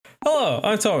Hello,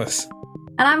 I'm Thomas.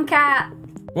 And I'm Kat.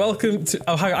 Welcome to...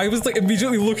 Oh, hang on, I was like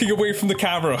immediately looking away from the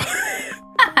camera.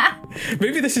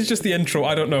 Maybe this is just the intro,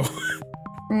 I don't know.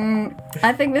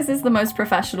 I think this is the most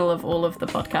professional of all of the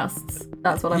podcasts.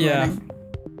 That's what I'm learning.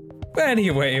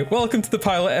 Anyway, welcome to the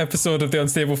pilot episode of the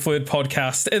Unstable Fluid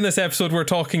podcast. In this episode, we're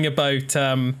talking about...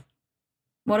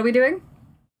 What are we doing?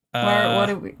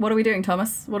 What are we doing,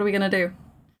 Thomas? What are we going to do?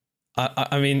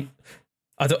 I mean...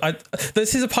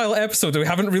 this is a pilot episode, we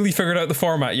haven't really figured out the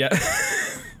format yet.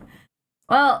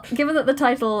 Well, given that the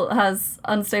title has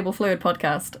Unstable Fluid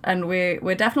podcast, and we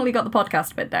definitely got the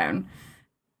podcast bit down,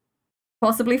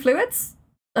 possibly fluids?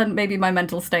 And maybe my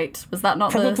mental state. Was that not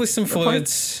Probably some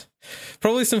fluids.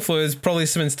 Probably some fluids, probably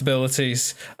some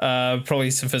instabilities,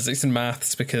 probably some physics and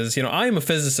maths, because, you know, I'm a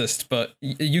physicist, but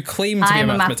you claim to be a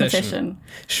mathematician.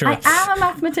 Sure. I am a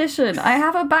mathematician. I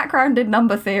have a background in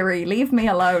number theory. Leave me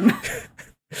alone.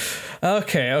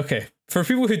 Okay. For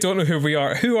people who don't know who we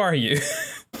are, who are you?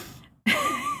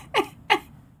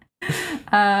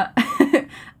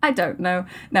 I don't know.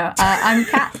 No, I'm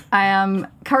Kat. I am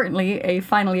currently a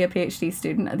final year PhD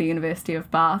student at the University of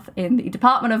Bath in the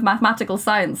Department of Mathematical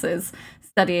Sciences,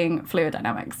 studying fluid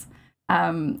dynamics.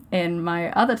 In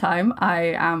my other time,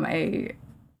 I am a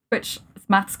Twitch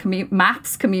maths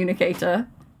communicator,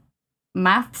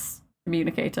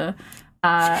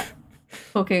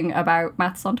 talking about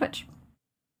maths on Twitch.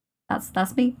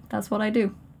 That's me. That's what I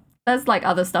do. There's like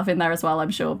other stuff in there as well,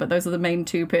 I'm sure, but those are the main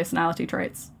two personality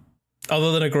traits.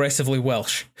 Other than aggressively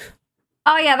Welsh.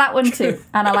 Oh yeah, that one too.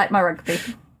 And I like my rugby.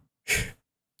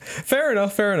 Fair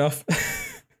enough.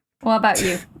 What about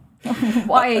you?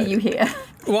 Why are you here?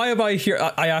 Why am I here?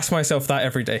 I ask myself that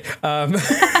every day.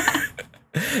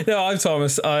 No, I'm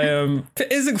Thomas. I am...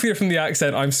 It isn't clear from the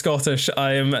accent, I'm Scottish.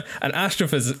 I am an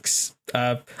astrophysics...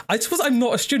 I suppose I'm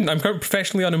not a student. I'm currently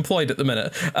professionally unemployed at the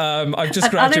minute. I've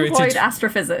just graduated... Unemployed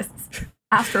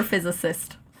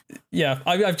astrophysicist. Yeah,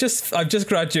 I've just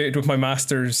graduated with my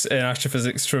master's in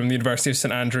astrophysics from the University of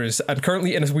St Andrews, and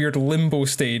currently in a weird limbo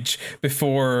stage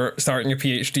before starting a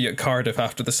PhD at Cardiff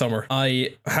after the summer.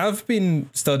 I have been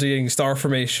studying star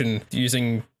formation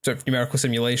using sort of numerical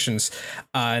simulations,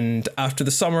 and after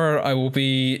the summer I will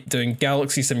be doing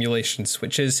galaxy simulations,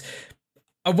 which is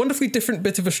a wonderfully different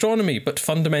bit of astronomy, but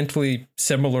fundamentally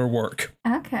similar work.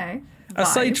 Okay.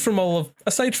 Aside from all of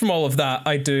that,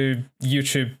 I do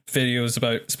YouTube videos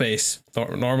about space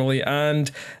normally, and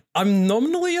I'm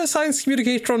nominally a science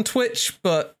communicator on Twitch,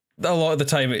 but a lot of the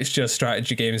time it's just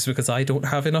strategy games because I don't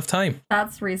have enough time.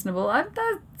 That's reasonable.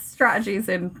 There's strategies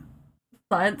in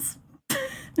science.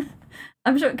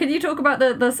 I'm sure. Can you talk about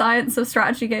the science of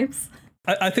strategy games?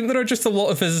 I think there are just a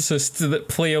lot of physicists that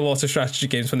play a lot of strategy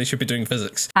games when they should be doing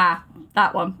physics. Ah,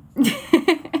 that one.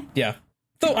 Yeah.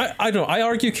 Though I don't know, I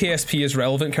argue KSP is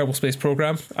relevant, Kerbal Space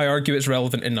Program. I argue it's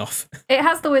relevant enough. It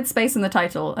has the word space in the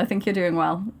title. I think you're doing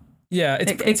well. Yeah,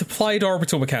 it's applied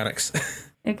orbital mechanics.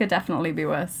 It could definitely be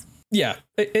worse. Yeah,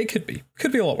 it could be.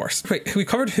 Could be a lot worse. Wait, we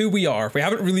covered who we are. We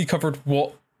haven't really covered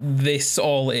what this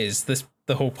all is, the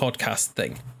whole podcast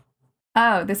thing.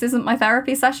 Oh, this isn't my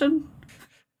therapy session?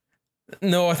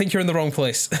 No, I think you're in the wrong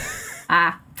place.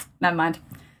 Never mind.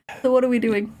 So what are we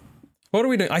doing?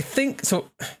 I think so.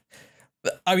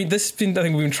 I mean, this has been a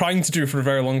thing we've been trying to do for a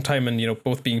very long time, and, you know,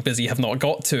 both being busy have not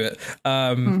got to it.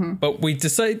 But we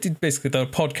decided basically that a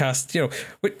podcast, you know,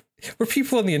 we're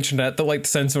people on the internet that like the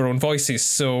sounds of our own voices,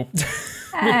 so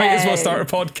we might as well start a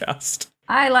podcast.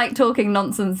 I like talking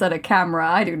nonsense at a camera.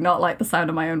 I do not like the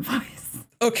sound of my own voice.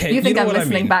 Okay, you think I'm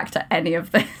listening back to any of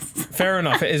this? Fair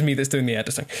enough. It is me that's doing the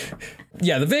editing.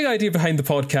 Yeah, the big idea behind the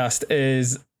podcast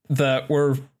is that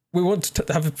we want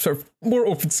to have a sort of more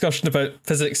open discussion about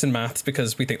physics and maths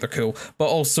because we think they're cool, but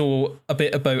also a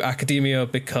bit about academia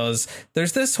because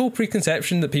there's this whole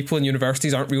preconception that people in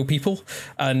universities aren't real people,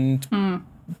 and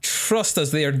trust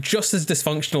us, they are just as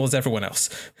dysfunctional as everyone else.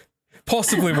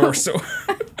 Possibly more so.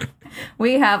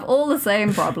 We have all the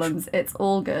same problems. It's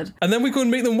all good. And then we go and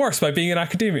make them worse by being in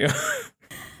academia.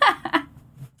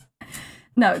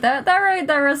 No,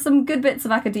 there are some good bits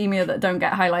of academia that don't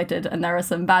get highlighted, and there are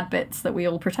some bad bits that we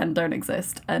all pretend don't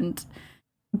exist. And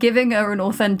giving her an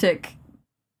authentic,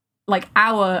 like,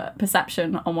 our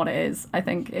perception on what it is, I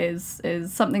think is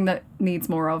something that needs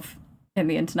more of in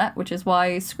the internet, which is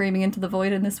why screaming into the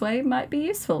void in this way might be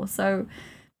useful. So,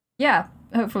 yeah,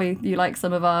 hopefully you like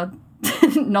some of our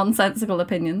nonsensical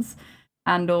opinions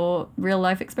and or real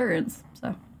life experience.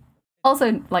 So,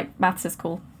 also, like, maths is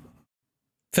cool.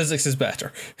 Physics is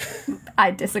better.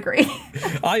 I disagree.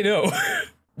 I know.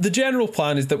 The general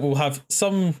plan is that we'll have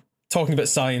some talking about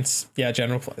science. Yeah,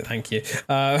 general plan. Thank you.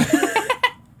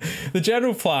 The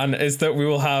general plan is that we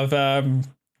will have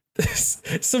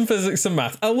some physics, some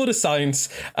math, a load of science.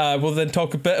 We'll then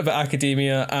talk a bit about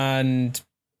academia, and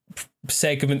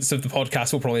segments of the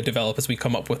podcast will probably develop as we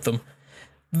come up with them.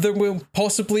 There will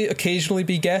possibly occasionally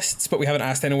be guests, but we haven't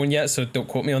asked anyone yet, so don't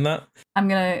quote me on that.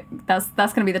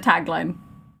 That's gonna be the tagline.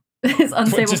 It's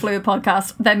Unstable Fluid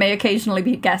Podcast. There may occasionally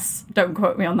be guests. Don't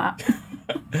quote me on that.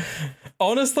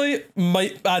 Honestly,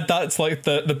 might add that to like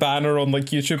the banner on like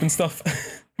YouTube and stuff.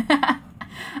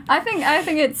 I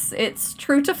think it's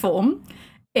true to form.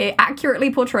 It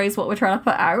accurately portrays what we're trying to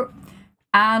put out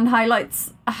and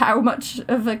highlights how much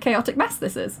of a chaotic mess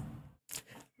this is.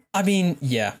 I mean,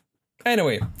 yeah.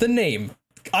 Anyway, the name.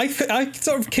 I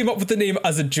sort of came up with the name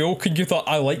as a joke, and you thought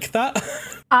I like that.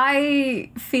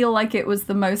 I feel like it was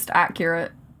the most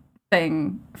accurate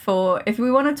thing for if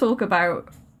we want to talk about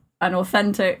an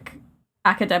authentic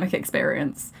academic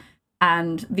experience,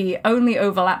 and the only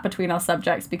overlap between our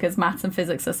subjects, because maths and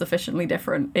physics are sufficiently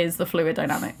different, is the fluid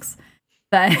dynamics.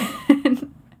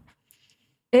 Then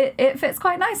it fits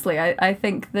quite nicely. I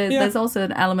think there's also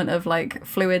an element of like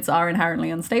fluids are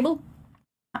inherently unstable.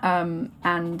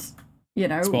 And you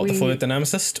know, spot the fluid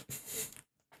dynamicist.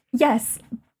 Yes,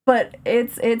 but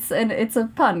it's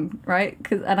a pun, right?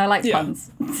 And I like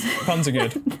puns. Puns are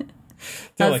good.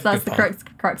 That's the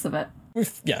crux of it.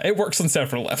 Yeah, it works on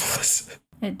several levels.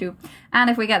 It do. And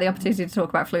if we get the opportunity to talk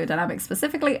about fluid dynamics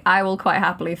specifically, I will quite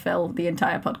happily fill the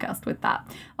entire podcast with that.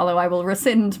 Although I will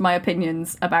rescind my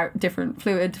opinions about different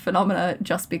fluid phenomena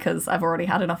just because I've already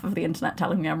had enough of the internet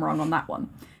telling me I'm wrong on that one.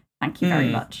 Thank you very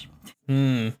much.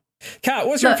 Kat,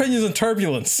 what's your opinions on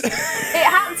turbulence? It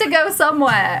had to go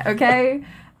somewhere, okay?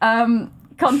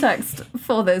 Context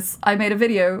for this, I made a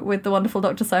video with the wonderful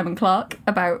Dr. Simon Clark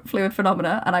about fluid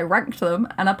phenomena, and I ranked them,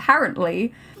 and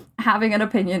apparently having an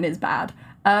opinion is bad.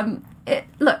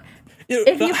 Look,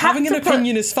 if you having an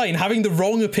opinion is fine, having the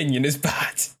wrong opinion is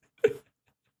bad.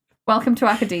 Welcome to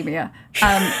academia.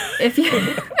 If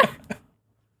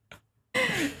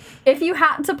you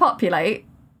had to populate,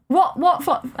 what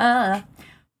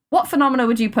phenomena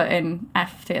would you put in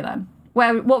F tier then?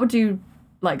 What would you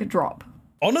like drop?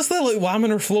 Honestly, like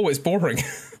laminar flow is boring.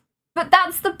 But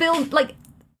that's the build, like,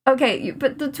 okay,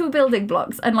 but the two building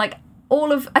blocks and like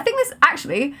I think this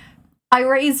actually, I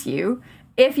raise you,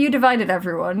 if you divided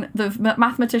everyone, the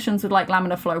mathematicians would like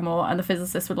laminar flow more and the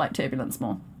physicists would like turbulence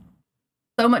more.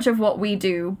 So much of what we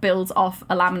do builds off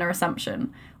a laminar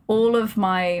assumption. All of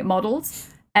my models,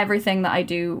 everything that I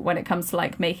do when it comes to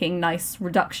like making nice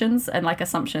reductions and like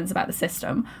assumptions about the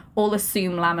system, all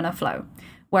assume laminar flow.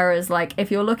 Whereas like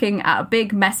if you're looking at a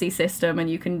big messy system and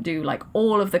you can do like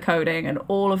all of the coding and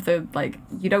all of the like,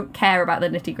 you don't care about the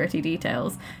nitty gritty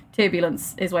details,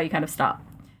 turbulence is where you kind of start.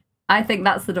 I think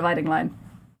that's the dividing line.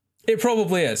 It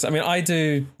probably is. I mean, I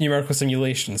do numerical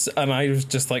simulations and I was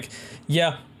just like,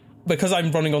 yeah, because I'm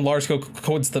running on large scale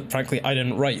codes that frankly I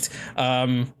didn't write.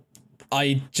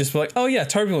 I just were like, oh yeah,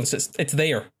 turbulence, it's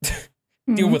there.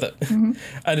 Deal with it. Mm-hmm.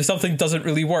 And if something doesn't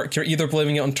really work, you're either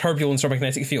blaming it on turbulence or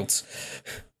magnetic fields.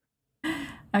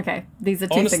 Okay, these are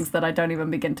two things that I don't even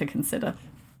begin to consider.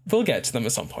 We'll get to them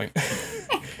at some point.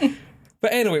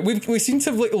 But anyway, we seem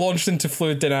to have like launched into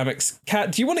fluid dynamics.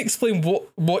 Kat, do you want to explain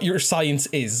what your science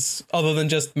is, other than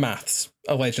just maths,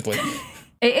 allegedly?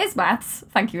 It is maths,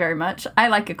 thank you very much. I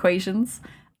like equations.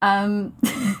 I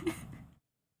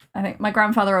think my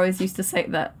grandfather always used to say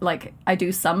that, like, I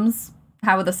do sums.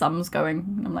 How are the sums going?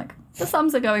 And I'm like, the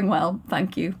sums are going well,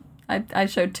 thank you. I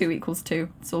showed 2 = 2.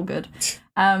 It's all good.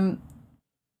 I mean,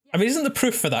 isn't the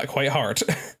proof for that quite hard?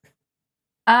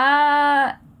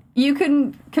 You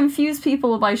can confuse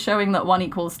people by showing that 1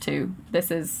 = 2.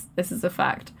 This is a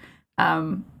fact.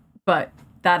 But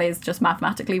that is just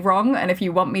mathematically wrong. And if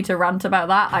you want me to rant about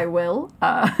that, I will.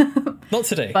 Not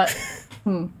today. But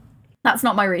that's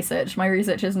not my research. My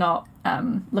research is not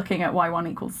looking at why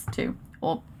 1 = 2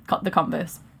 or the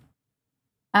converse.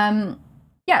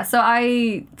 So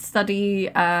I study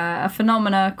a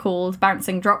phenomena called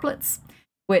bouncing droplets,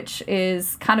 which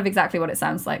is kind of exactly what it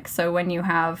sounds like. So when you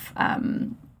have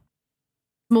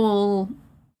small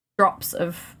drops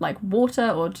of like water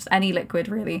or just any liquid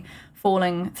really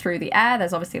falling through the air,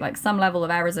 there's obviously like some level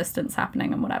of air resistance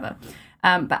happening and whatever.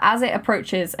 But as it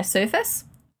approaches a surface,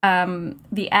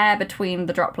 the air between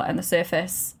the droplet and the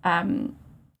surface kind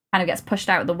of gets pushed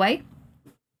out of the way.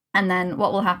 And then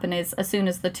what will happen is as soon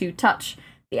as the two touch,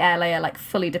 the air layer like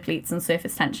fully depletes and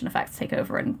surface tension effects take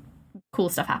over and cool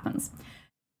stuff happens.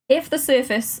 If the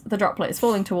surface the droplet is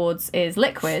falling towards is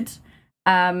liquid,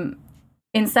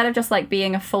 instead of just like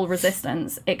being a full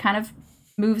resistance, it kind of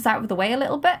moves out of the way a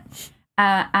little bit.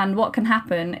 And what can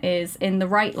happen is in the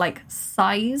right like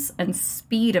size and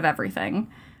speed of everything,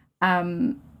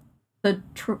 what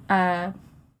am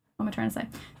I trying to say?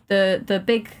 The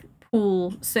big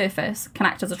pool surface can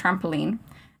act as a trampoline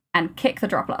and kick the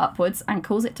droplet upwards and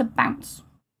cause it to bounce.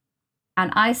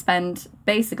 And I spend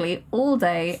basically all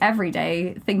day, every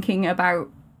day, thinking about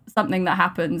something that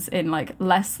happens in like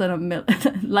less than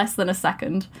a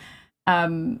second.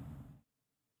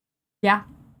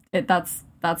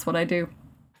 That's what I do.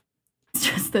 It's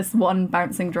just this one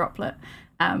bouncing droplet.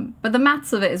 But the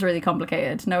maths of it is really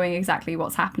complicated, knowing exactly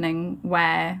what's happening,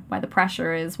 where the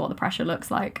pressure is, what the pressure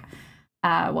looks like,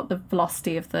 what the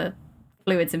velocity of the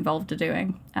fluids involved are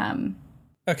doing.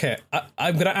 Okay,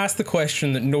 I'm going to ask the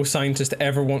question that no scientist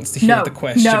ever wants to hear the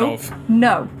question of.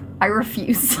 No, I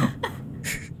refuse.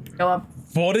 Go on.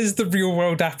 What is the real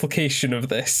world application of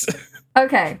this?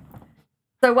 Okay,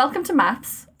 so welcome to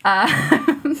maths.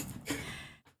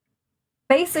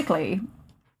 Basically,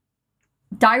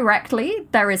 directly,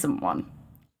 there isn't one.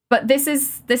 But this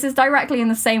is directly in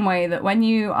the same way that when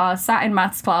you are sat in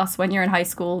maths class, when you're in high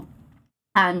school,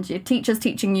 and your teacher's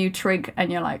teaching you trig,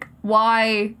 and you're like,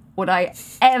 why would I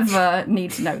ever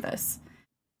need to know this?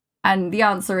 And the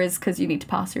answer is because you need to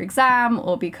pass your exam,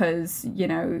 or because,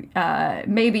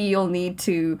 maybe you'll need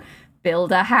to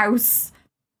build a house.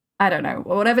 I don't know.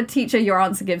 Whatever teacher your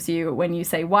answer gives you when you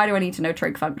say, why do I need to know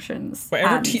trig functions?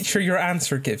 Whatever teacher your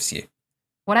answer gives you.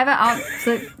 Whatever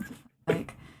answer...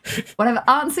 whatever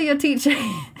answer your teacher...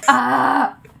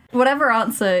 whatever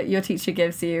answer your teacher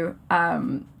gives you,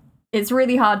 it's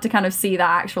really hard to kind of see that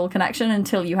actual connection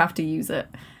until you have to use it.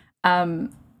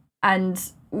 And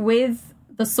with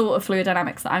the sort of fluid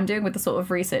dynamics that I'm doing, with the sort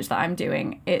of research that I'm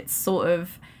doing, it's sort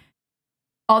of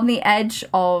on the edge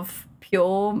of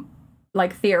pure,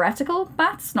 like, theoretical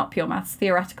maths, not pure maths,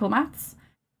 theoretical maths.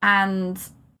 And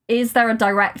is there a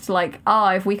direct, like,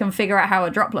 if we can figure out how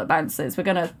a droplet bounces, we're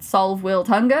going to solve world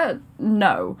hunger?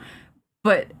 No.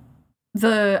 But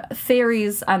the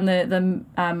theories and the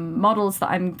models that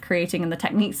I'm creating and the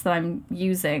techniques that I'm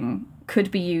using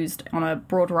could be used on a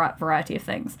broad variety of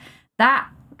things. That,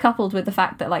 coupled with the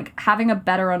fact that, like, having a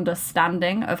better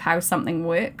understanding of how something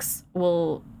works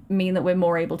will mean that we're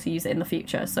more able to use it in the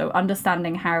future. So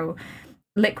understanding how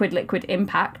liquid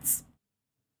impacts,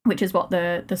 which is what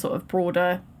the sort of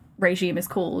broader regime is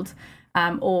called,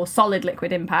 or solid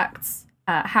liquid impacts,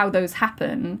 how those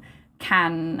happen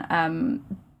can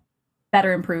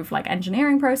better improve, like,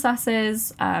 engineering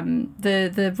processes.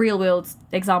 The real world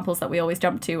examples that we always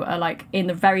jump to are, like, in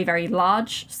the very, very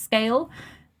large scale.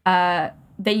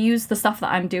 They use the stuff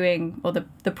that I'm doing, or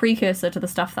the precursor to the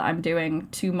stuff that I'm doing,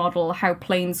 to model how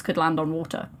planes could land on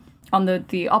water. On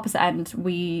the opposite end,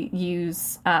 we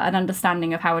use an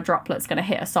understanding of how a droplet's going to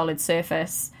hit a solid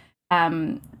surface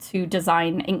to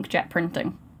design inkjet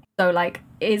printing. So, like,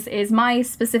 is my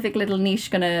specific little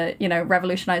niche going to,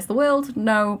 revolutionize the world?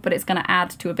 No, but it's going to add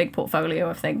to a big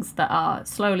portfolio of things that are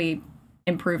slowly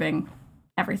improving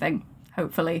everything,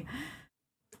 hopefully.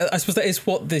 I suppose that is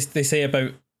what they say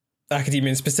about academia,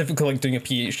 and specifically, like, doing a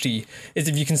PhD, is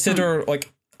if you consider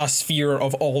like a sphere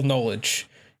of all knowledge,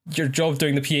 your job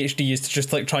doing the PhD is to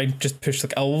just, like, try and just push,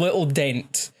 like, a little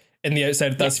dent in the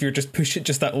outside of that sphere, just push it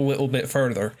just that little bit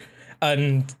further.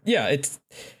 And yeah,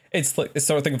 it's like this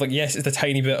sort of thing of, like, yes, it's a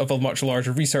tiny bit of a much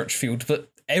larger research field, but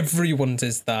everyone's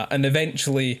is that. And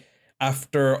eventually,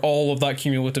 after all of that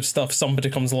cumulative stuff, somebody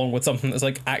comes along with something that's,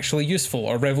 like, actually useful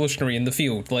or revolutionary in the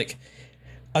field. Like,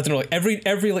 I don't know, like,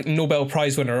 every like, Nobel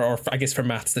Prize winner, or I guess for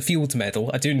maths, the Fields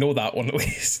Medal, I do know that one at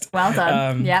least. Well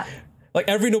done. Yeah. Like,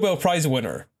 every Nobel Prize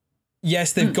winner,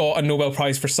 yes, they've got a Nobel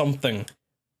Prize for something,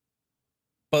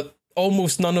 but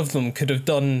almost none of them could have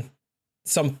done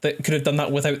that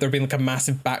without there being, like, a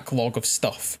massive backlog of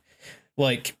stuff.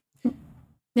 Like,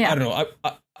 yeah, I don't know,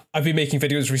 I've been making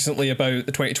videos recently about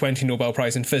the 2020 Nobel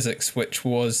Prize in Physics, which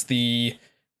was the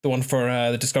one for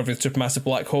the discovery of the supermassive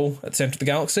black hole at the centre of the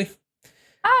galaxy.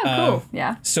 Oh, cool.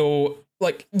 Yeah. So,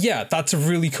 like, yeah, that's a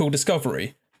really cool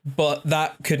discovery, but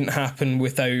that couldn't happen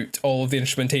without all of the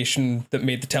instrumentation that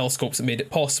made the telescopes that made it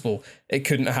possible. It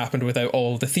couldn't have happened without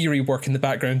all the theory work in the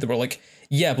background that were like,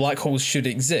 yeah, black holes should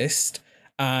exist,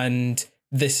 and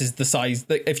this is the size,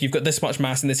 like, if you've got this much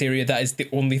mass in this area, that is the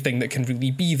only thing that can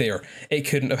really be there. It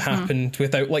couldn't have happened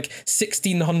without, like,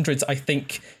 1600s, I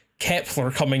think, Kepler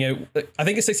coming out, I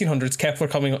think it's 1600s, Kepler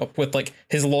coming up with, like,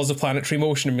 his laws of planetary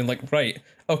motion and being like, right,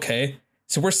 okay,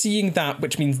 so we're seeing that,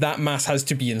 which means that mass has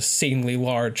to be insanely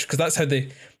large, because that's how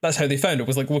they found it,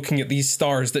 was, like, looking at these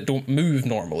stars that don't move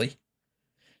normally.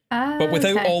 But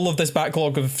without all of this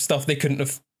backlog of stuff, they couldn't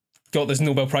have got this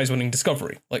Nobel Prize winning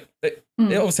discovery. Like, it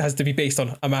obviously has to be based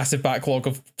on a massive backlog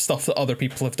of stuff that other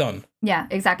people have done. Yeah,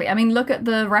 exactly. I mean, look at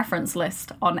the reference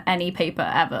list on any paper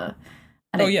ever.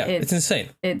 And it's insane.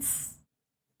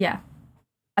 Yeah.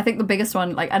 I think the biggest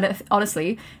one, like, and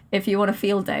honestly, if you want a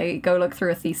field day, go look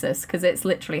through a thesis, because it's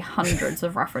literally hundreds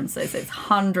of references. It's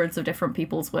hundreds of different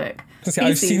people's work.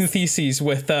 I've seen theses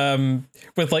with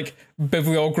like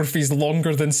bibliographies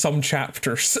longer than some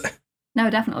chapters. No,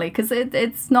 definitely, because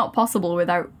it's not possible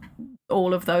without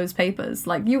all of those papers.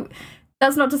 Like,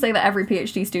 that's not to say that every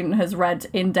PhD student has read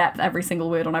in depth every single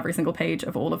word on every single page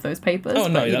of all of those papers. Oh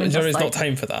no, there is not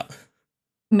time for that.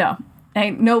 No,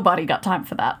 ain't nobody got time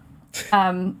for that.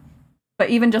 But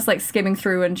even just like skimming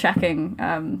through and checking,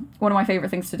 one of my favorite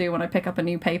things to do when I pick up a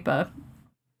new paper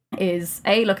is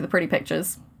A, look at the pretty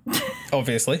pictures.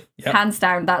 Obviously, yep. Hands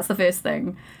down, that's the first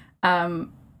thing.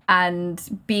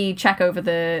 And B, check over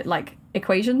the like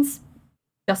equations.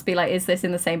 Just be like, is this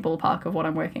in the same ballpark of what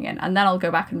I'm working in? And then I'll go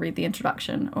back and read the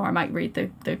introduction, or I might read the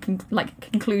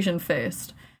conclusion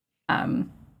first.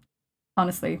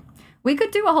 Honestly, we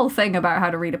could do a whole thing about how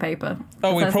to read a paper.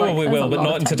 Oh, we probably will, but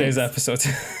not in today's episode.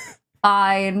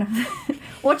 Fine.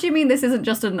 What do you mean this isn't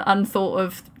just an unthought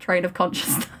of train of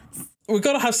consciousness? We've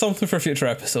got to have something for future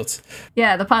episodes.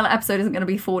 Yeah, the pilot episode isn't going to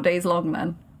be 4 days long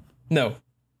then. No.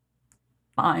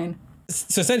 Fine.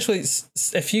 So essentially,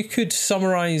 if you could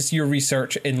summarize your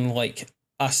research in like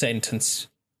a sentence,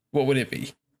 what would it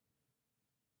be?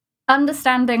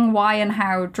 Understanding why and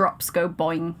how drops go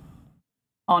boing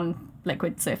on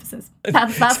liquid surfaces.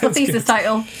 That's the thesis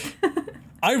title.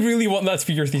 I really want that to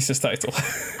be your thesis title.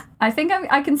 I think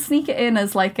I can sneak it in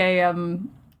as like a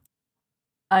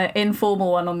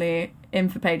informal one on the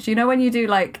info page. You know when you do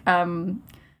like the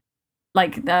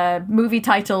movie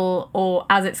title, or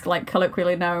as it's like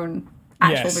colloquially known,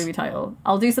 actual movie title.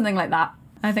 I'll do something like that.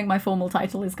 I think my formal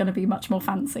title is going to be much more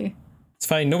fancy. It's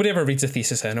fine. Nobody ever reads a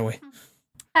thesis anyway.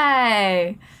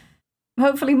 Hey,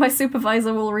 hopefully my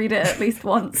supervisor will read it at least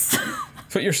once.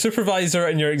 But your supervisor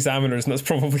and your examiners, and that's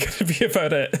probably going to be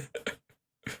about it.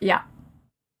 Yeah.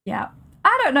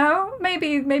 I don't know.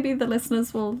 Maybe the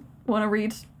listeners will want to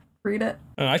read it.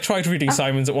 I tried reading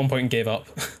Simon's at one point and gave up.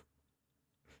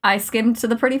 I skimmed to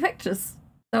the pretty pictures.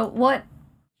 So what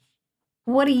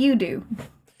do you do?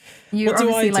 You're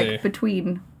obviously like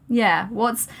between. Yeah.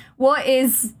 What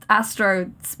is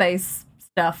astro space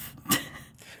stuff?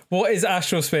 What is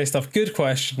astro space stuff? Good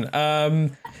question.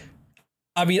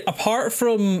 I mean, apart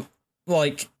from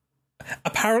like,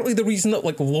 apparently the reason that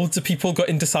like loads of people got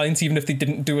into science even if they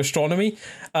didn't do astronomy,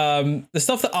 the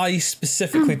stuff that I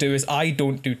specifically do is I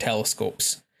don't do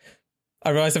telescopes. I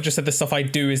realize I've just said the stuff I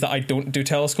do is that I don't do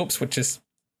telescopes, which is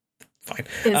fine.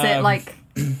 Is it like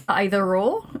either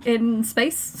or in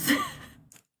space?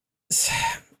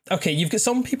 Okay, you've got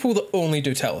some people that only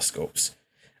do telescopes.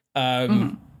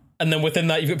 And then within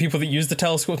that, you've got people that use the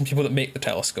telescopes and people that make the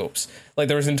telescopes. Like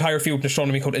there is an entire field in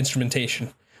astronomy called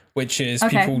instrumentation, which is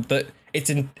people that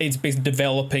it's basically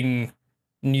developing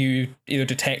new either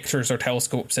detectors or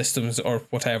telescope systems or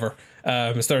whatever.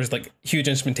 So there's like huge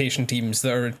instrumentation teams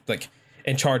that are like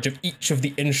in charge of each of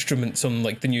the instruments on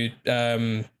like the new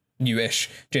newish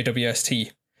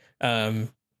JWST.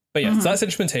 But yeah, so that's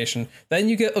instrumentation. Then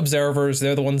you get observers.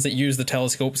 They're the ones that use the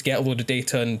telescopes, get a load of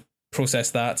data and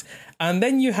process that. And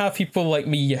then you have people like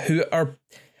me who are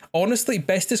honestly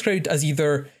best described as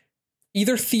either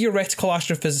theoretical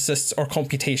astrophysicists or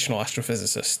computational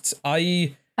astrophysicists.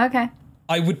 I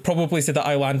would probably say that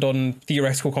I land on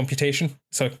theoretical computation,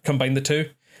 so combine the two.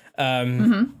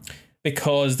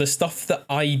 Because the stuff that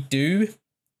I do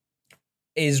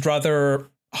is rather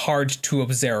hard to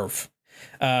observe.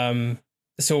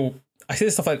 So I say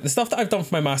the stuff that I've done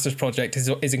for my master's project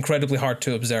is incredibly hard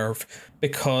to observe,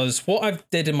 because what I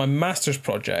did in my master's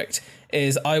project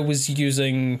is I was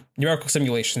using numerical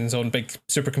simulations on big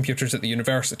supercomputers at the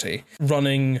university,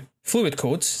 running fluid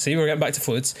codes. See, we're getting back to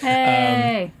fluids.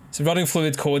 Hey. So running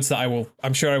fluid codes that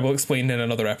I'm sure I will explain in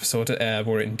another episode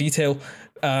more in detail.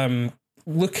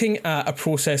 Looking at a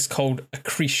process called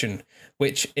accretion,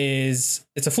 which it's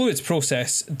a fluids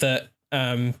process that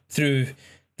through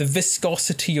the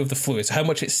viscosity of the fluid, so how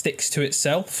much it sticks to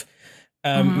itself,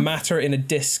 matter in a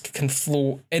disk can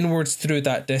flow inwards through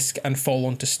that disk and fall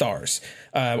onto stars,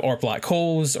 or black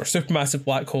holes, or supermassive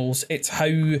black holes. It's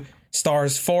how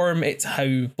stars form. It's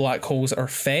how black holes are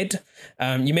fed.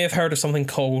 You may have heard of something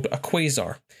called a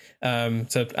quasar.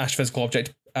 It's an astrophysical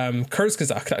object.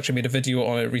 Kurzgesagt actually made a video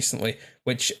on it recently,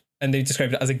 and they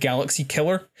described it as a galaxy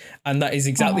killer, and that is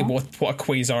exactly what a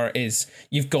quasar is.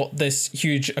 You've got this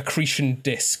huge accretion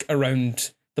disk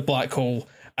around the black hole,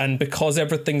 and because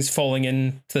everything's falling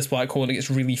into this black hole and it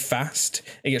gets really fast,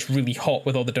 it gets really hot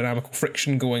with all the dynamical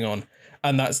friction going on,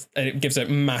 and it gives out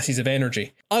masses of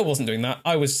energy. I wasn't doing that.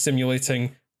 I was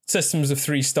simulating systems of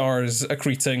 3 stars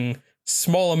accreting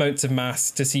small amounts of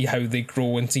mass to see how they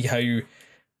grow and see how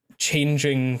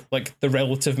changing like the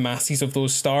relative masses of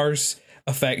those stars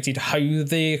affected how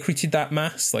they accreted that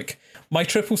mass. Like my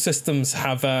triple systems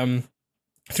have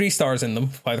 3 stars in them,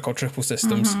 why they're called triple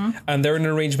systems, and they're an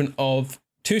arrangement of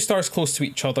 2 stars close to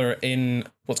each other in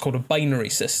what's called a binary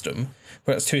system,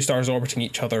 where it's 2 stars orbiting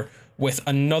each other with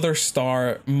another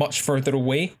star much further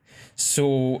away.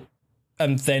 So,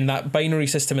 and then that binary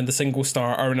system and the single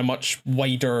star are in a much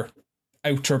wider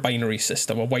outer binary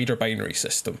system, a wider binary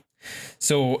system.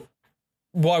 So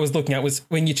what I was looking at was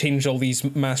when you change all these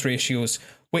mass ratios,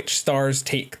 which stars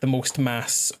take the most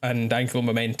mass and angular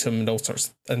momentum and all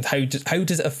sorts, and how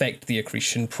does it affect the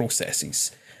accretion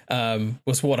processes,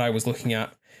 was what I was looking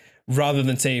at, rather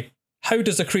than say, how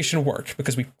does accretion work?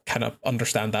 Because we kind of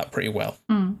understand that pretty well.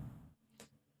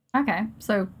 Okay,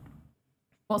 so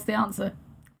what's the answer?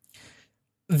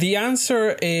 The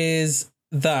answer is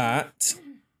that...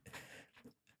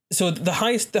 So the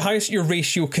highest your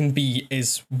ratio can be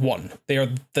is 1. They are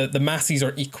the masses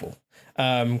are equal,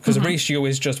 because a ratio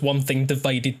is just one thing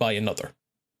divided by another,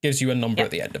 gives you a number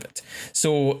at the end of it.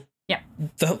 So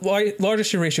the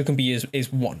largest your ratio can be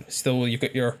is 1. So you've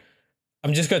got your...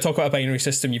 I'm just going to talk about a binary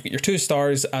system. You've got your 2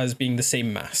 stars as being the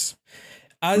same mass.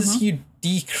 As you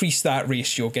decrease that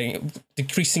ratio,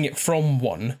 decreasing it from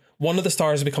 1, one of the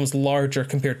stars becomes larger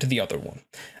compared to the other one.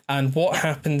 And what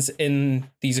happens in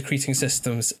these accreting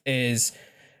systems is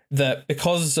that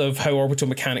because of how orbital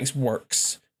mechanics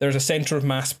works, there's a center of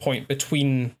mass point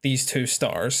between these 2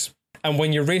 stars. And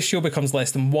when your ratio becomes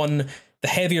less than 1, the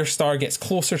heavier star gets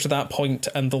closer to that point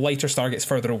and the lighter star gets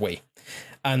further away.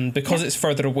 And because it's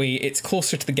further away, it's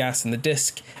closer to the gas in the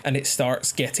disk and it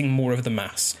starts getting more of the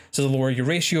mass. So the lower your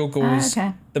ratio goes,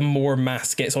 the more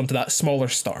mass gets onto that smaller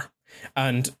star.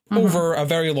 And over a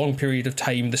very long period of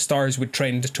time, the stars would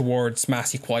trend towards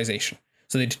mass equalization.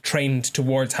 So they'd trend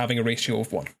towards having a ratio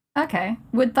of 1. Okay.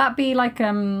 Would that be like,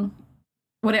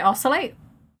 would it oscillate?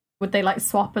 Would they like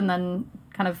swap and then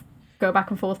kind of go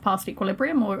back and forth past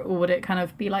equilibrium? Or would it kind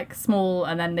of be like small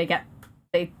and then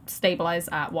they stabilize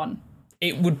at 1?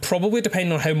 It would probably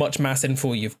depend on how much mass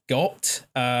inflow you've got.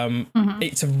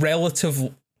 It's a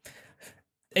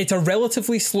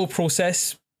relatively slow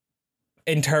process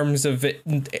in terms of it.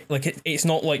 Like it's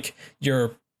not like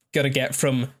you're gonna get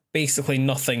from basically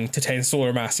nothing to 10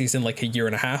 solar masses in like a year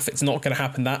and a half. It's not going to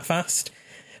happen that fast.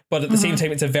 But at the same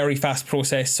time, it's a very fast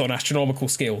process on astronomical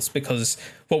scales, because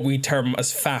what we term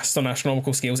as fast on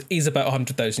astronomical scales is about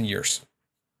 100,000 years.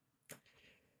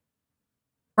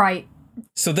 Right.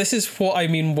 So this is what I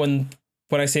mean when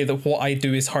I say that what I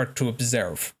do is hard to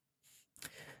observe.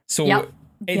 So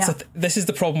this is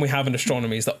the problem we have in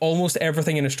astronomy, is that almost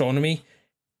everything in astronomy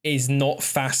is not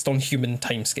fast on human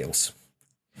timescales.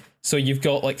 So you've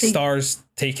got like stars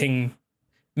taking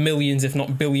millions, if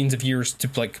not billions of years to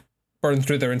like burn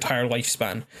through their entire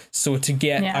lifespan. So to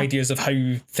get ideas of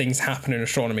how things happen in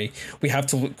astronomy, we have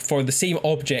to look for the same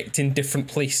object in different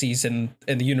places in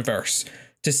the universe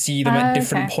to see them at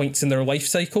different points in their life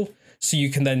cycle. So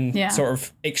you can then sort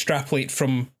of extrapolate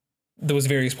from those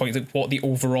various points like what the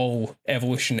overall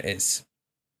evolution is.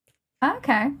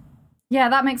 Okay. Yeah,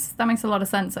 that makes a lot of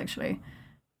sense, actually.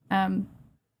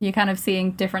 You're kind of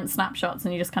seeing different snapshots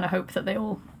and you just kind of hope that they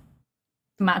all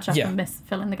match up and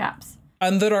fill in the gaps.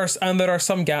 And there are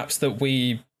some gaps that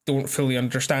we don't fully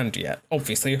understand yet,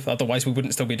 obviously, otherwise we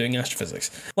wouldn't still be doing astrophysics.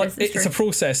 Like, it's a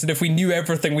process, and if we knew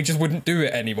everything, we just wouldn't do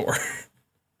it anymore.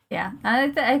 Yeah,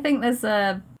 I think there's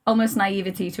almost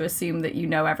naivety to assume that you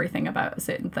know everything about a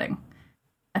certain thing.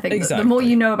 I think the more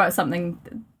you know about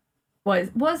something,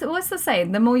 what's the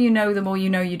saying? The more you know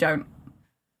you don't.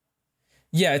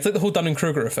 Yeah, it's like the whole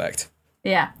Dunning-Kruger effect.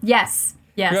 Yeah. Yes.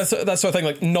 That's sort of thing,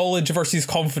 like knowledge versus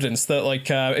confidence. That like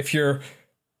if you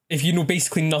know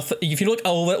basically nothing, if you know like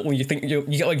a little, you think you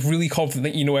get like really confident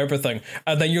that you know everything,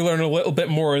 and then you learn a little bit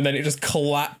more, and then it just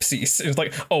collapses. It's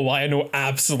like, oh, I know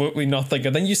absolutely nothing,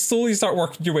 and then you slowly start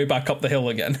working your way back up the hill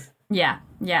again. Yeah.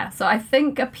 So I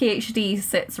think a PhD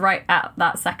sits right at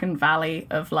that second valley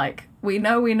of like, we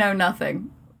know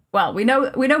nothing. Well, we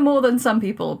know more than some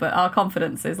people, but our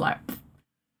confidence is like,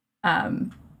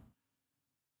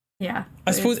 yeah.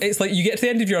 I suppose it's like you get to the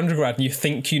end of your undergrad and you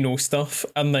think you know stuff,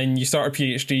 and then you start a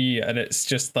PhD and it's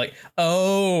just like,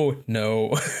 oh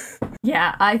no.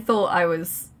 Yeah, I thought I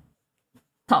was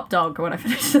top dog when I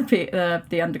finished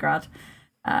the undergrad,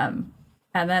 and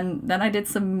then I did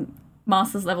some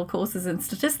master's level courses in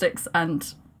statistics,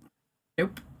 and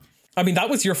nope. I mean, that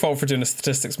was your fault for doing a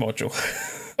statistics module.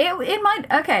 It might,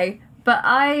 okay, but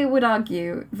I would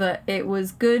argue that it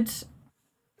was good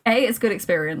it's good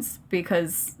experience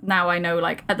because now I know,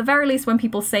 like, at the very least, when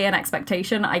people say an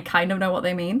expectation, I kind of know what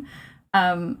they mean.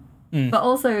 But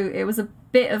also, it was a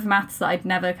bit of maths that I'd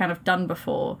never kind of done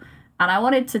before, and I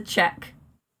wanted to check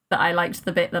that I liked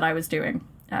the bit that I was doing.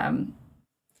 And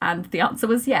the answer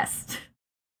was yes.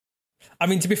 I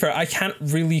mean, to be fair, I can't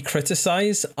really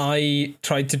criticize. I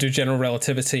tried to do general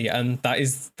relativity, and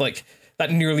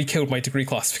that nearly killed my degree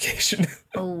classification.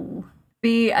 Oh.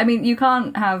 I mean, you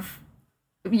can't have...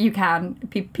 You can.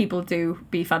 People do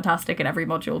be fantastic in every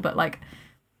module, but, like,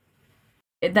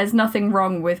 there's nothing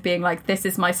wrong with being like, this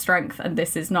is my strength and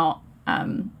this is not.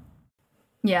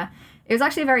 Yeah. It was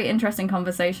actually a very interesting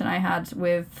conversation I had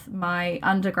with my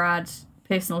undergrad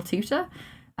personal tutor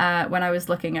when I was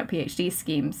looking at PhD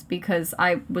schemes, because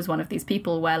I was one of these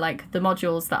people where, like, the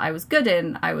modules that I was good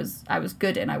in, I was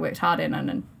good in, I worked hard in,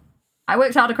 and I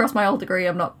worked hard across my whole degree.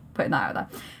 I'm not putting that out there.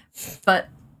 But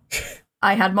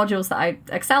I had modules that I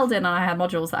excelled in, and I had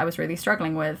modules that I was really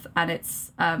struggling with. And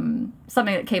it's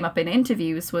something that came up in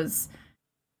interviews was,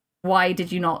 why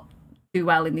did you not do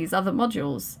well in these other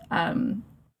modules? And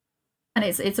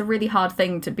it's a really hard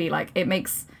thing to be like, it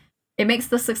makes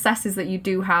the successes that you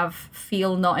do have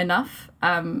feel not enough.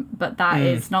 But that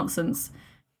is nonsense,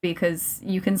 because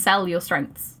you can sell your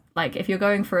strengths. Like, if you're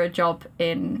going for a job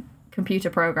in computer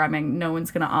programming, no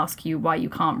one's going to ask you why you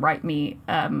can't write me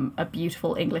a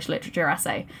beautiful English literature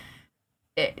essay.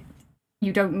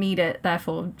 You don't need it,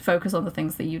 therefore focus on the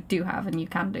things that you do have and you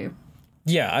can do.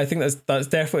 Yeah, I think that's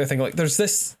definitely a thing. Like, there's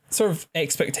this sort of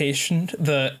expectation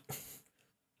that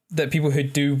people who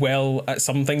do well at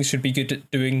some things should be good at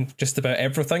doing just about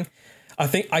everything. I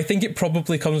think it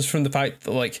probably comes from the fact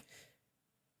that, like,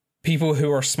 people who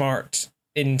are smart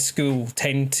in school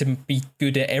tend to be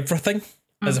good at everything,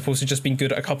 as opposed to just being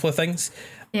good at a couple of things.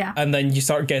 Yeah. And then you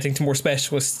start getting to more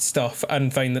specialist stuff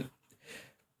and find that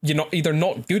you're either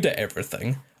not good at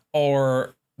everything,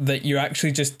 or that you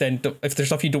actually just then, if there's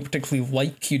stuff you don't particularly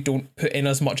like, you don't put in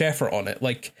as much effort on it.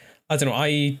 Like, I don't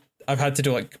know, I've had to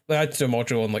do a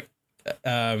module on like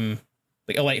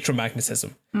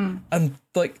electromagnetism. And,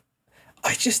 like,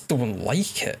 I just don't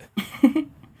like it.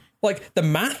 Like, the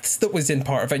maths that was in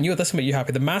part of it, and this will make you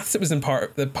happy, the maths that was in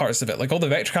the parts of it, like all the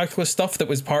vector calculus stuff that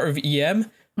was part of EM,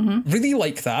 really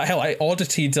like that. Hell, I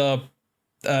audited a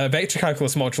vector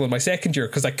calculus module in my second year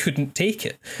because I couldn't take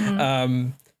it.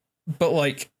 But,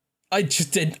 like, I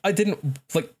didn't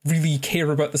like really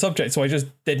care about the subject, so I just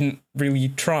didn't really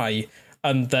try,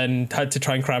 and then had to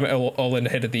try and cram it all in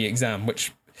ahead of the exam,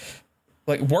 which,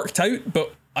 like, worked out,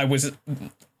 but I was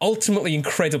ultimately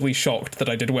incredibly shocked that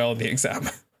I did well in the exam.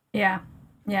 Yeah.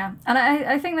 And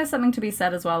I think there's something to be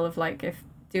said as well of, like, if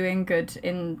doing good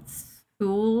in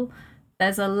school,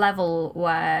 there's a level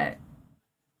where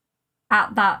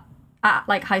at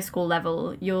like high school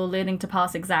level, you're learning to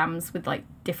pass exams with, like,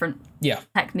 different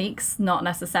techniques, not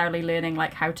necessarily learning,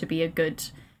 like, how to be a good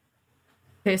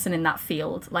person in that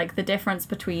field. Like, the difference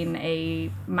between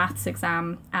a maths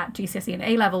exam at GCSE and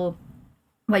A level,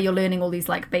 where you're learning all these,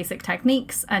 like, basic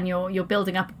techniques and you're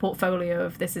building up a portfolio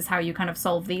of this is how you kind of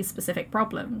solve these specific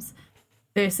problems,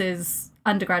 versus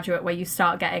undergraduate, where you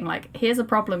start getting, like, here's a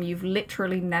problem you've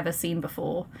literally never seen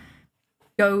before.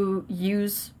 Go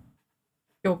use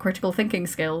your critical thinking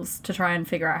skills to try and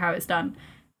figure out how it's done.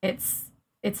 It's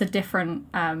a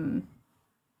different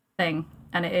thing,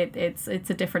 and it's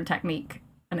a different technique,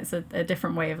 and it's a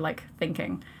different way of, like,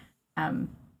 thinking.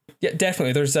 Yeah,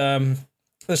 definitely. There's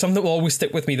something that will always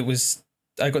stick with me that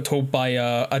I got told by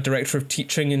a director of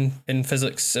teaching in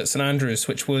physics at St Andrews,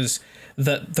 which was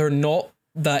that they're not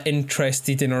that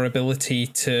interested in our ability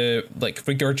to, like,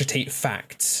 regurgitate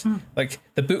facts. Like,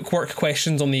 the bookwork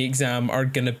questions on the exam are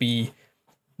going to be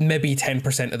maybe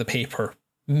 10% of the paper,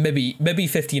 maybe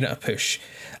 15 at a push.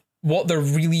 What they're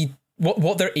really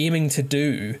what they're aiming to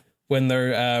do when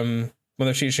they're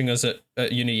teaching us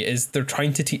at uni is they're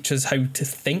trying to teach us how to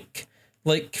think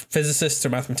like physicists or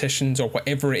mathematicians or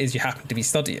whatever it is you happen to be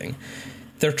studying.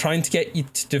 They're trying to get you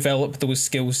to develop those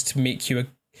skills to make you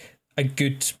a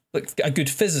good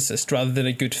physicist rather than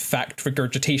a good fact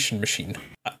regurgitation machine.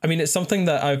 I mean, it's something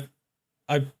that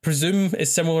I presume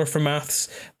is similar for maths,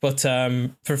 but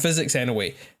for physics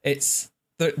anyway,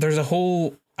 there's a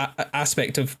whole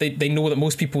aspect of they know that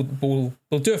most people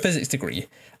will do a physics degree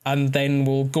and then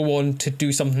will go on to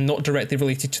do something not directly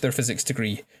related to their physics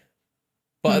degree.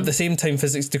 But at the same time,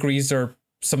 physics degrees are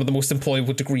some of the most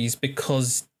employable degrees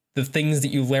because the things that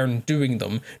you learn doing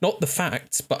them, not the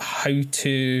facts, but how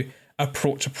to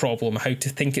approach a problem, how to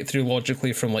think it through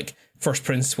logically from, like, first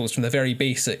principles, from the very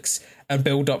basics, and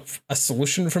build up a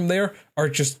solution from there, are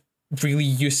just really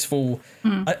useful.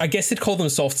 I guess they'd call them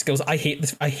soft skills. I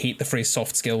hate the phrase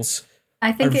soft skills.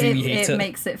 I think really it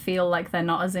makes it feel like they're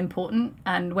not as important.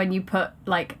 And when you put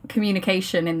like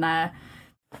communication in there,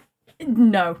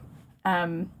 no.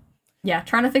 Trying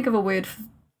to think of a word,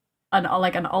 an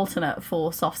alternate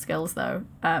for soft skills though.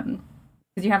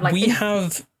 Because you have like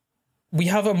we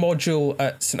have a module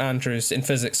at St Andrews in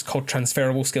physics called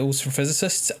transferable skills for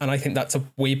physicists, and I think that's a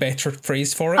way better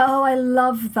phrase for it. Oh, I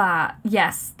love that.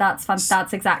 Yes, that's fun.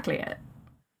 That's exactly it.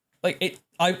 Like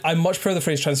I much prefer the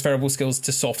phrase transferable skills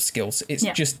to soft skills. It's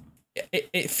just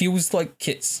it feels like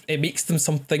it makes them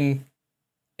something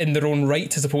in their own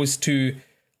right, as opposed to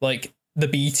like the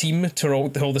B team to all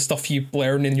the stuff you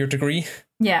learn in your degree.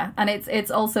 Yeah, and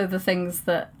it's also the things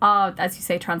that are, as you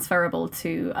say, transferable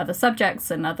to other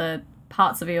subjects and other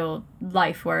parts of your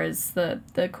life, whereas the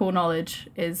core knowledge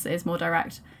is more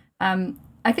direct.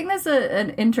 I think there's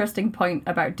an interesting point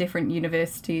about different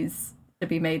universities to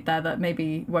be made there that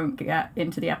maybe won't get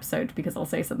into the episode because I'll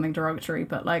say something derogatory,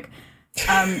 but like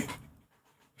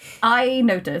I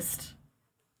noticed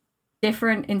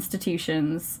different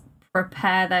institutions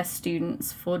prepare their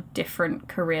students for different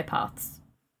career paths.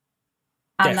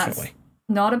 And Definitely. That's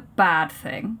not a bad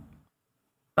thing.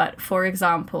 But for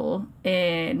example,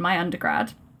 in my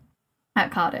undergrad at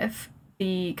Cardiff,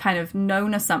 the kind of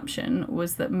known assumption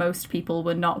was that most people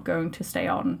were not going to stay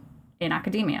on in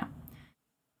academia.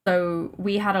 So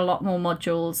we had a lot more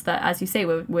modules that, as you say,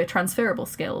 were transferable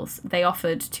skills. They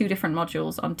offered 2 different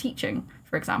modules on teaching,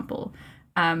 for example.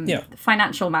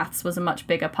 Financial maths was a much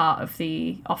bigger part of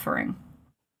the offering.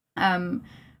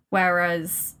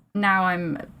 Whereas now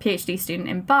I'm a PhD student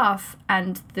in Bath,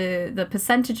 and the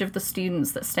percentage of the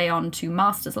students that stay on to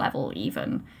master's level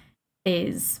even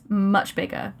is much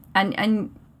bigger.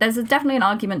 And there's definitely an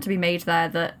argument to be made there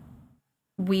that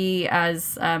we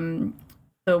as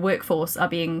the workforce are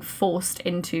being forced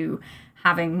into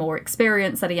having more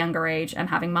experience at a younger age and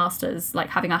having masters, like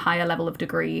having a higher level of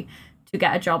degree to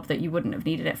get a job that you wouldn't have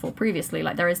needed it for previously.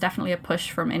 Like there is definitely a push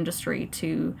from industry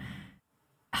to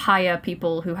hire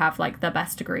people who have like the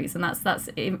best degrees, and that's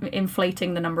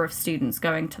inflating the number of students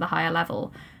going to the higher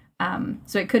level.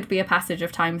 So it could be a passage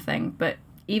of time thing, but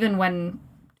even when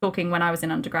I was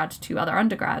in undergrad to other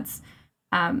undergrads,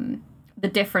 the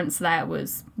difference there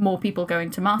was more people going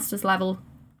to master's level.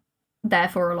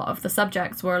 Therefore, a lot of the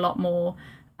subjects were a lot more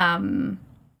sort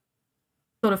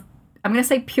of, I'm going to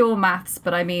say pure maths,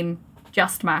 but I mean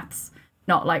just maths,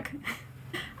 not like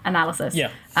analysis.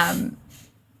 Yeah.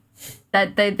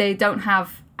 That they don't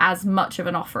have as much of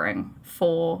an offering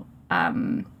for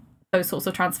those sorts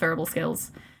of transferable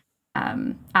skills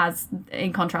as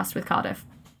in contrast with Cardiff.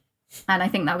 And I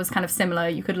think that was kind of similar.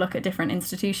 You could look at different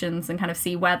institutions and kind of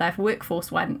see where their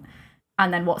workforce went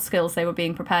and then what skills they were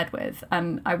being prepared with.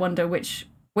 And I wonder which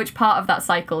part of that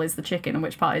cycle is the chicken and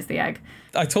which part is the egg.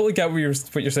 I totally get what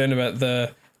you're saying about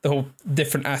the whole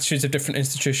different attitudes of different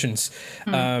institutions.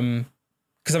 Because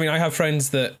I mean, I have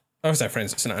friends at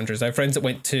St Andrews. I have friends that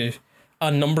went to a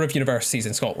number of universities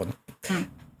in Scotland.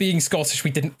 Being Scottish,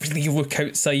 we didn't really look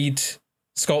outside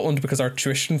Scotland because our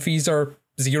tuition fees are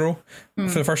 0 for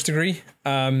the first degree.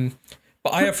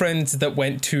 But I have friends that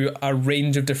went to a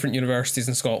range of different universities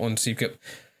in Scotland. So you've got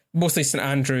mostly St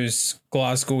Andrews,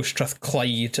 Glasgow,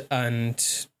 Strathclyde,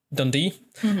 and Dundee.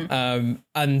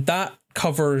 And that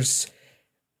covers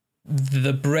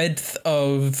the breadth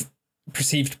of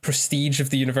perceived prestige of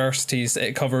the universities.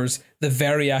 It covers the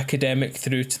very academic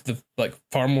through to the like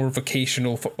far more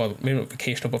vocational, well, maybe not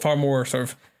vocational, but far more sort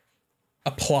of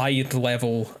applied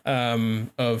level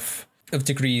of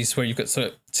degrees, where you've got sort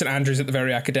of St Andrews at the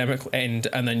very academic end,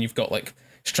 and then you've got like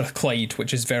Strathclyde,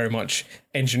 which is very much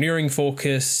engineering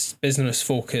focus, business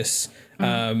focus,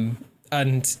 and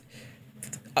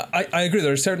I agree.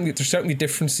 There's certainly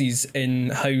differences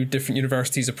in how different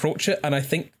universities approach it, and I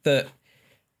think that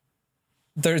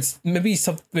there's I don't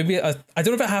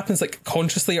know if it happens like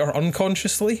consciously or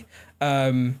unconsciously.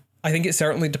 I think it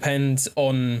certainly depends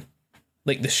on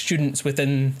like the students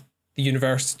within the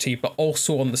university, but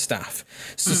also on the staff.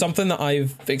 So something that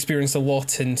I've experienced a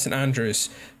lot in St Andrews,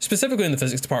 specifically in the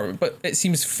physics department, but it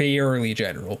seems fairly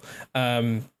general,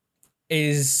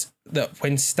 is that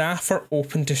when staff are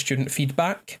open to student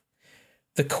feedback,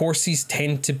 the courses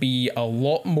tend to be a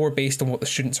lot more based on what the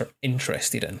students are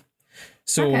interested in.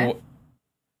 So,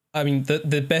 I mean,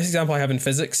 the best example I have in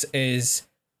physics is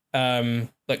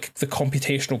like the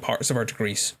computational parts of our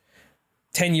degrees.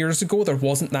 10 years ago, there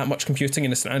wasn't that much computing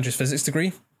in a St Andrews physics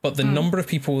degree, but the number of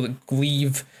people that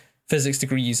leave physics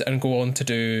degrees and go on to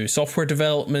do software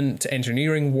development,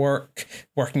 engineering work,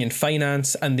 working in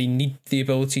finance, and they need the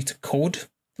ability to code.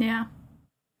 Yeah.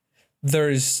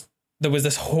 There's there was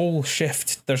this whole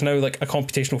shift. There's now like a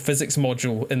computational physics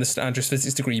module in the St Andrews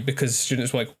physics degree because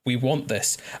students were like, we want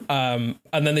this. And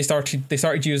then they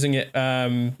started using it.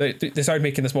 They started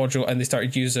making this module, and they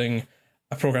started using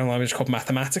a programming language called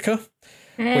Mathematica,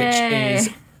 which is,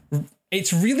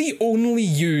 it's really only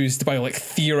used by like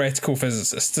theoretical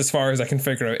physicists, as far as I can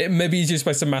figure out. It maybe is used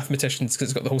by some mathematicians because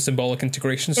it's got the whole symbolic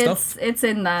integration stuff. It's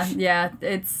in there, yeah.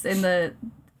 It's in the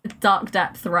dark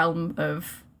depth realm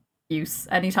of use.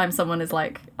 Anytime someone is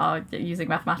like, "Oh, you're using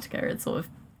Mathematica," it's sort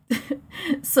of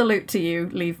salute to you.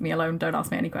 Leave me alone. Don't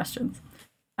ask me any questions.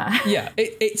 Yeah,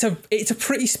 it's a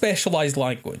pretty specialized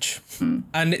language,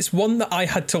 and it's one that I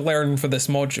had to learn for this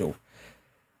module.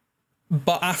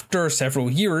 But after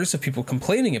several years of people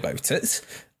complaining about it,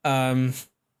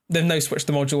 they've now switched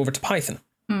the module over to Python.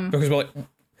 Because we're like,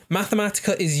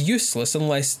 Mathematica is useless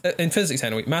unless, in physics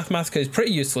anyway, Mathematica is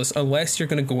pretty useless unless you're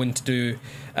going to go in to do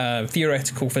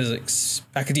theoretical physics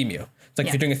academia. It's like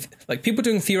if you're doing, people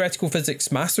doing theoretical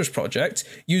physics master's project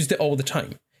used it all the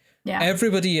time. Yeah.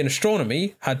 Everybody in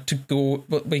astronomy had to go,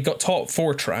 we got taught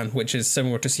Fortran, which is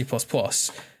similar to C++.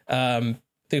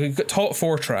 They got taught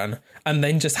Fortran and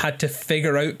then just had to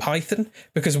figure out Python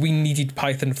because we needed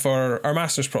Python for our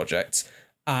master's projects.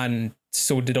 And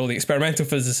so did all the experimental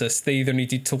physicists. They either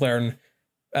needed to learn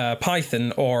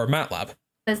Python or MATLAB.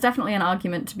 There's definitely an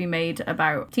argument to be made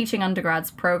about teaching undergrads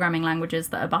programming languages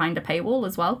that are behind a paywall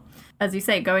as well. As you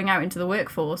say, going out into the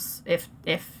workforce, if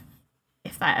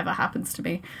that ever happens to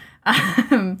me,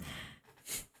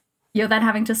 you're then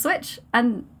having to switch.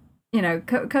 And you know,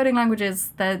 coding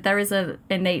languages, there is an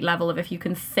innate level of, if you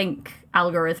can think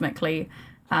algorithmically,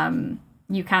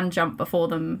 you can jump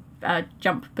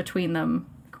between them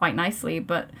quite nicely,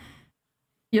 but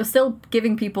you're still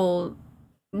giving people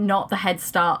not the head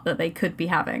start that they could be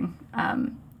having.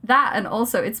 That, and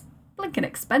also it's blinking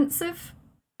expensive.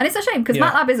 And it's a shame, because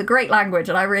MATLAB is a great language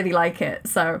and I really like it,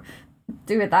 so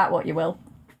do with that what you will.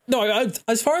 No,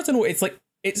 as far as I know,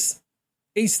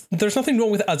 there's nothing wrong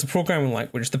with it as a programming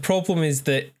language. The problem is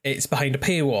that it's behind a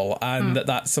paywall, and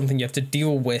that's something you have to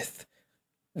deal with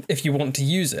if you want to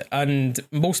use it. And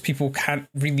most people can't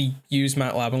really use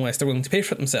MATLAB unless they're willing to pay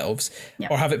for it themselves,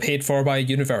 or have it paid for by a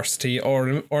university or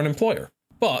an employer.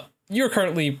 But you're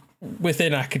currently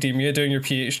within academia doing your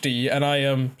PhD, and I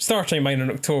am starting mine in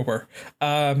October.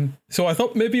 So I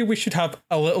thought maybe we should have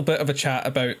a little bit of a chat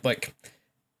about like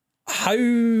how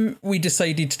we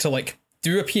decided to like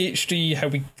do a PhD, how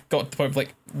we got to the point of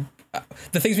like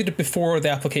the things we did before the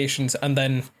applications, and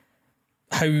then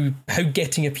how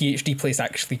getting a PhD place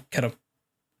actually kind of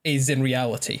is in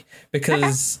reality,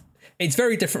 because it's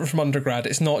very different from undergrad.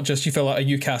 It's not just you fill out a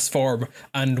UCAS form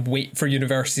and wait for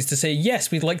universities to say,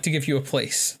 yes, we'd like to give you a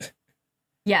place.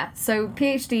 Yeah, so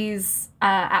PhDs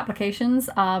applications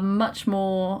are much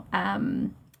more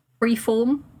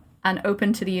freeform and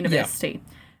open to the university.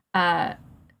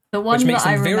 The one which makes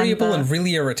that them I variable remember, and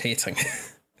really irritating.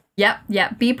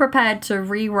 Yep. Be prepared to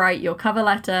rewrite your cover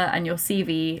letter and your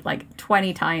CV like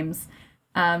 20 times.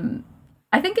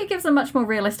 I think it gives a much more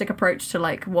realistic approach to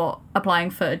like what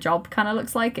applying for a job kind of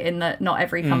looks like, in that not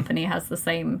every company has the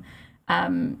same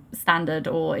standard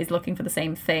or is looking for the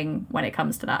same thing when it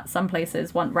comes to that. Some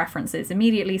places want references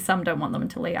immediately, some don't want them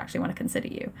until they actually want to consider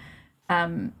you.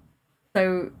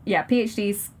 So yeah,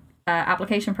 PhDs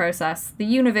application process. The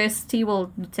university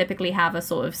will typically have a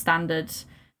sort of standard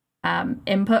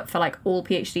input for like all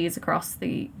PhDs across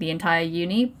the entire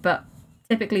uni, but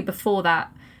typically before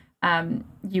that,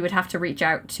 you would have to reach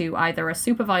out to either a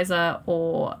supervisor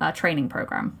or a training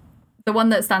program. The one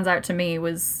that stands out to me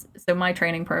was, so my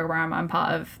training program, I'm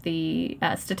part of the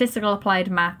Statistical Applied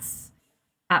Maths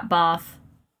at Bath,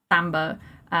 SAMBA,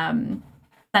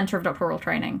 Centre of Doctoral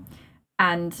Training.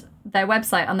 And their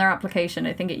website, on their application,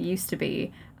 I think it used to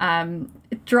be,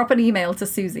 drop an email to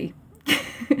Susie.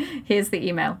 Here's the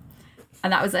email.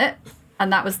 And that was it.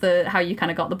 And that was how you kind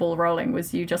of got the ball rolling,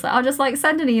 was you just like, I'll just like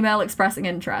send an email expressing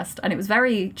interest. And it was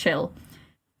very chill.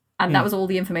 And that was all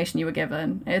the information you were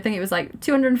given. I think it was like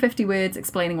 250 words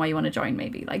explaining why you want to join,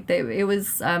 maybe. Like it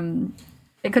was,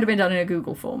 it could have been done in a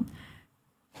Google form.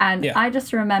 And I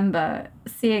just remember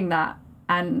seeing that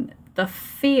and the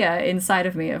fear inside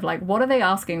of me of like, what are they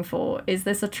asking for? Is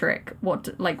this a trick?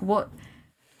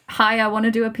 Hi, I want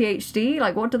to do a PhD.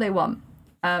 Like, what do they want?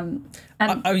 And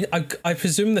I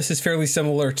presume this is fairly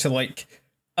similar to like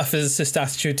a physicist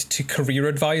attitude to career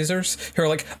advisors who are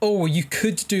like, oh, you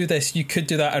could do this, you could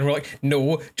do that. And we're like,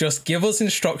 no, just give us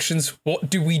instructions. What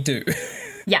do we do?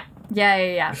 Yeah.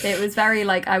 It was very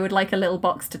like, I would like a little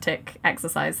box to tick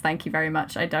exercise. Thank you very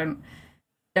much. I don't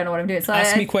don't know what I'm doing. So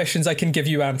ask me questions, I can give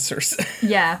you answers.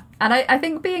 Yeah. And I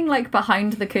think being like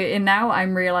behind the curtain now,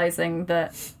 I'm realizing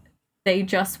that they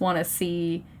just want to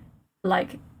see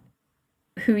like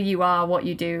who you are, what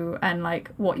you do, and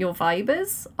like what your vibe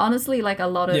is. Honestly, like a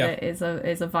lot of it is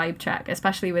a vibe check,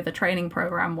 especially with a training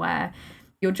program where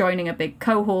you're joining a big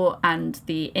cohort and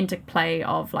the interplay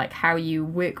of like how you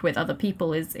work with other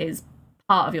people is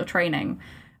part of your training.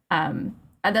 And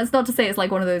that's not to say it's like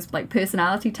one of those like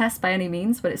personality tests by any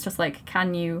means, but it's just like,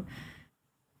 can you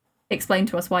explain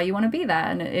to us why you want to be there?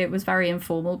 And it was very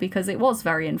informal because it was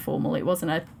very informal. It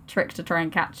wasn't a trick to try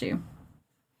and catch you.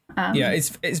 Yeah,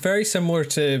 it's very similar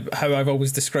to how I've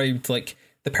always described like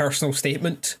the personal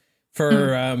statement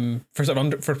for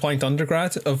for applying to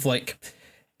undergrad, of like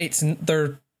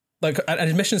they're like an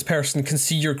admissions person can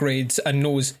see your grades and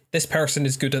knows this person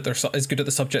is good at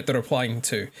the subject they're applying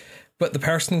to, but the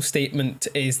personal statement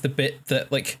is the bit that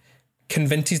like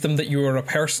convinces them that you are a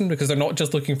person, because they're not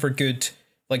just looking for good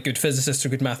physicists or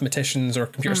good mathematicians or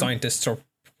computer scientists or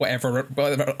whatever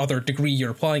other degree you're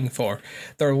applying for.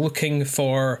 They're looking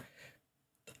for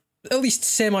at least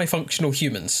semi-functional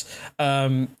humans,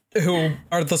 who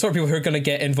are the sort of people who are going to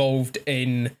get involved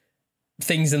in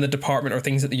things in the department or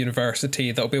things at the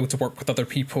university that will be able to work with other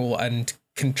people and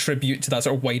contribute to that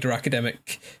sort of wider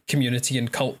academic community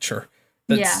and culture.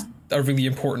 That's a really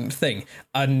important thing.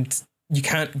 And you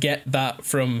can't get that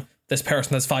from this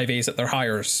person has 5 A's at their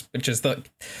hires, which is the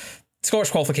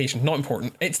Scottish qualification, not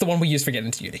important. It's the one we use for getting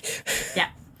into uni. Yeah.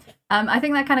 I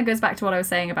think that kind of goes back to what I was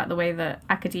saying about the way that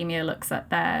academia looks at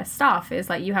their staff. Is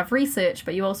like you have research,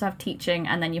 but you also have teaching,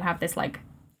 and then you have this like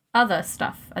other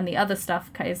stuff. And the other stuff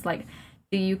is like,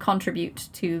 do you contribute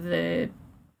to the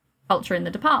culture in the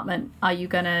department? Are you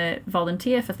going to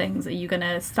volunteer for things? Are you going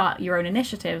to start your own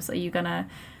initiatives? Are you going to,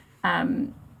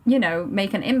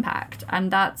 make an impact? And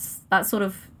that's sort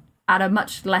of at a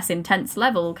much less intense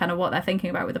level, kind of what they're thinking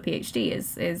about with a PhD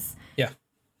is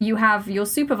you have your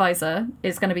supervisor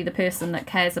is going to be the person that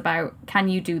cares about, can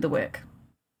you do the work?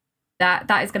 That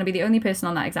is going to be the only person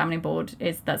on that examining board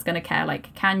that's going to care,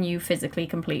 like, can you physically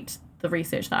complete the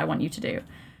research that I want you to do?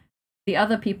 The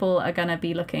other people are going to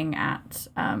be looking at,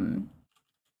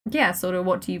 sort of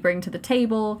what do you bring to the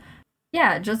table?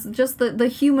 Yeah, just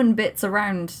the human bits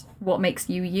around what makes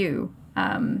you you.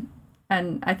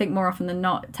 And I think more often than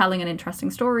not, telling an interesting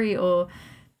story or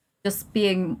just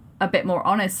being a bit more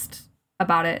honest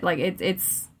about it. Like it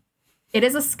is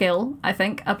a skill, I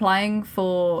think. Applying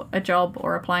for a job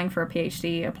or applying for a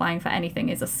PhD, applying for anything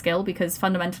is a skill, because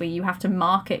fundamentally you have to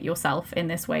market yourself in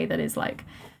this way that is like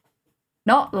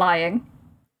not lying,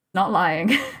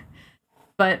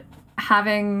 but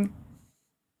having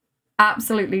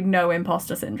absolutely no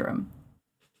imposter syndrome.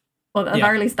 Or at the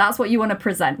very least, that's what you want to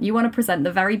present. You want to present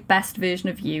the very best version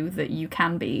of you that you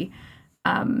can be,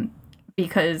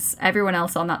 because everyone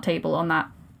else on that table,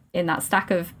 in that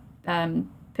stack of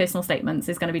personal statements,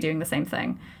 is going to be doing the same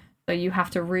thing. So you have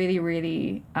to really,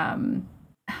 really, I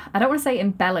don't want to say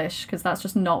embellish, because that's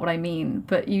just not what I mean,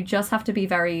 but you just have to be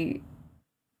very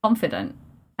confident,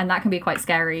 and that can be quite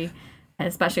scary,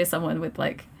 especially as someone with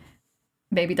like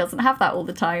maybe doesn't have that all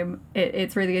the time.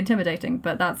 It's really intimidating,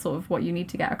 but that's sort of what you need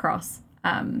to get across.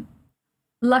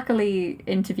 Luckily,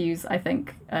 interviews, I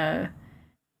think, well,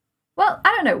 I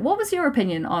don't know. What was your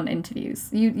opinion on interviews?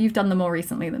 You've done them more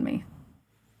recently than me.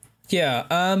 Yeah,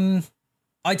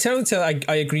 I totally say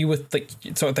I agree with like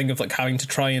sort of thing of like having to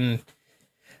try and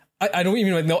I don't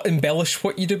even like not embellish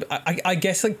what you do. But I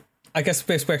guess the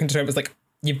best way I can describe it is like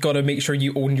you've got to make sure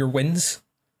you own your wins.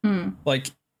 Like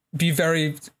be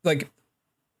very like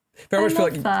very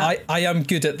much feel like I am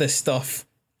good at this stuff,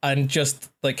 and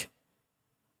just like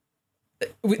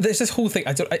there's this whole thing.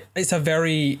 It's a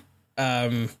very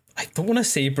I don't want to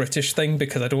say British thing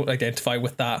because I don't identify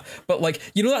with that, but like,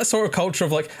 you know, that sort of culture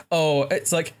of like, oh,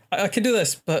 it's like I can do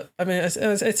this, but I mean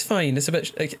it's fine. It's a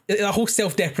bit like a whole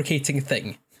self-deprecating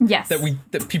thing. Yes,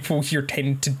 that people here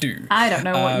tend to do. I don't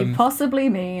know what you possibly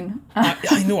mean.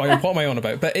 I know. What am I on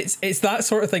about? But it's that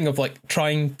sort of thing of like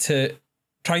trying to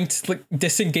like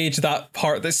disengage that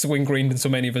part that's so ingrained in so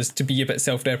many of us to be a bit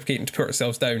self-deprecating, to put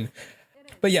ourselves down.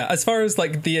 But yeah, as far as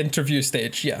like the interview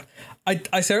stage, yeah,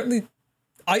 I certainly.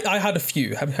 I had a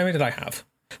few. How many did I have?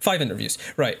 5 interviews.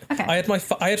 Right. Okay.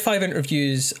 I had 5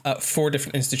 interviews at 4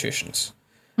 different institutions.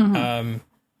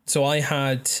 So I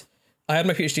had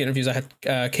my PhD interviews. I had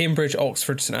Cambridge,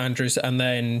 Oxford, St Andrews, and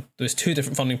then there was 2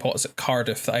 different funding pots at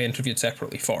Cardiff that I interviewed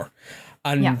separately for.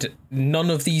 And none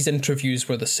of these interviews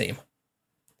were the same.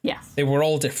 Yes. They were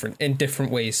all different in different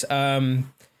ways.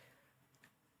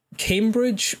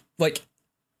 Cambridge, like,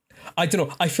 I don't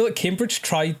know. I feel like Cambridge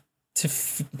tried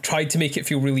tried to make it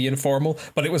feel really informal,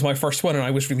 but it was my first one and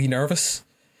I was really nervous.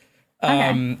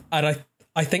 And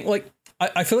I think like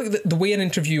I feel like the way an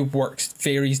interview works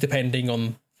varies depending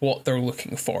on what they're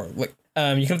looking for. Like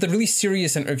you can have the really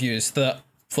serious interviews that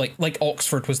like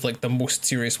Oxford was like the most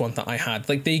serious one that I had.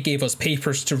 Like they gave us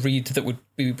papers to read that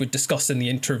we would discuss in the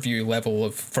interview level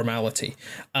of formality,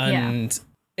 and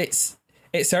it's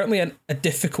certainly a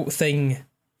difficult thing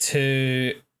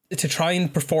to try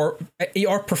and perform. You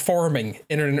are performing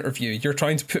in an interview. You're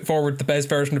trying to put forward the best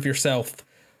version of yourself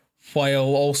while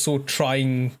also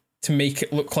trying to make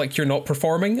it look like you're not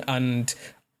performing. And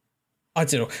I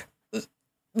don't know.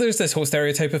 There's this whole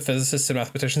stereotype of physicists and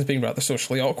mathematicians being rather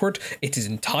socially awkward. It is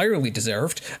entirely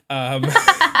deserved. I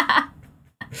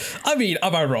mean,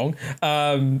 am I wrong?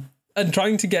 And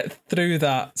trying to get through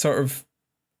that sort of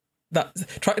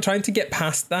trying to get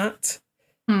past that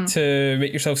to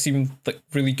make yourself seem like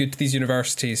really good to these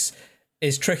universities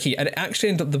is tricky. And it actually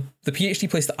ended up the PhD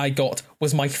place that I got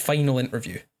was my final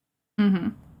interview. Mm-hmm.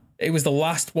 It was the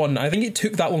last one. I think it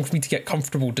took that long for me to get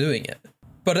comfortable doing it.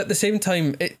 But at the same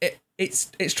time,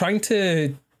 it's trying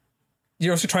to...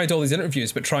 You're also trying to do all these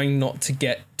interviews, but trying not to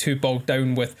get too bogged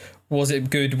down with, was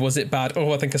it good, was it bad?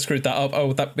 Oh, I think I screwed that up.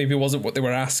 Oh, that maybe wasn't what they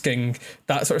were asking.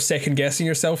 That sort of second guessing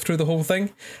yourself through the whole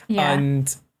thing. Yeah.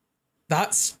 And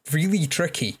that's really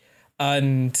tricky.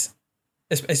 And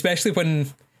especially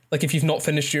when, like, if you've not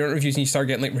finished your interviews and you start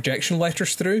getting like rejection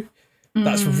letters through,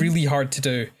 that's really hard to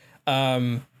do.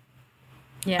 And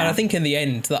I think in the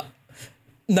end that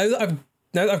now that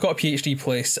I've got a PhD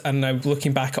place and now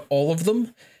looking back at all of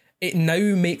them, it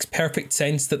now makes perfect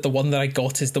sense that the one that I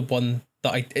got is the one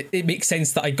that it makes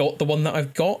sense that I got the one that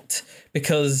I've got,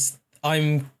 because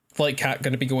I'm like Kat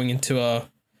going to be going into a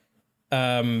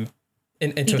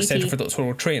into a Centre for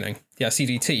Doctoral Training,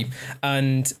 CDT,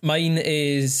 and mine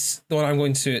is the one I'm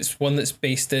going to. It's one that's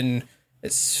based in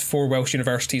 4 Welsh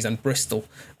universities and Bristol.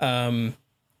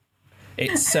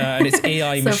 It's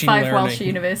AI so machine 5 learning. Welsh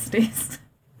universities.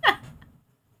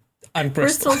 And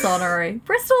Bristol. Bristol's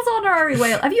honorary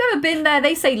Wales. Have you ever been there?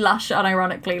 They say lush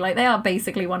unironically, like they are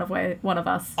basically one of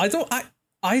us. I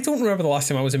don't remember the last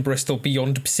time I was in Bristol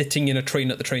beyond sitting in a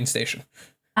train at the train station.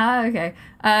 Ah, okay.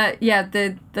 Yeah.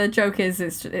 The joke is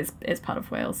it's part of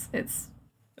Wales. It's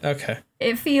okay.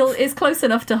 It's close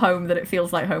enough to home that it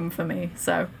feels like home for me.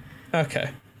 So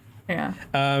okay. Yeah.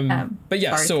 But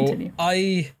yeah. Sorry, so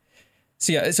continue.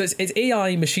 So it's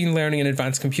AI, machine learning, and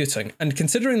advanced computing. And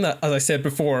considering that, as I said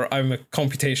before, I'm a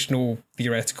computational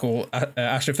theoretical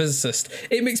astrophysicist,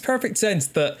 it makes perfect sense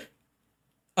that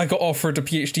I got offered a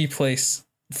PhD place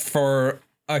for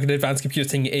an advanced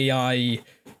computing AI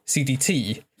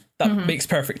CDT. That makes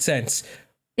perfect sense.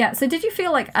 Yeah. So did you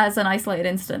feel like, as an isolated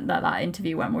incident, that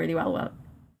interview went really well?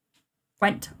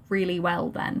 Went really well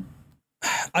then?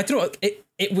 I don't know.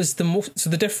 It was the most. So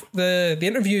the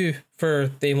interview for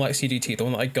the AIM-like CDT, the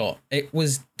one that I got, it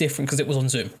was different because it was on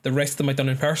Zoom. The rest of them I'd done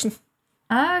in person.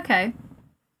 Ah, okay.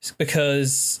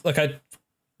 Because I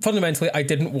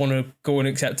didn't want to go and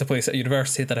accept a place at a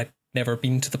university that I'd never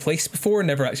been to the place before,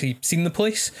 never actually seen the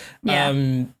place.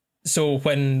 Yeah. So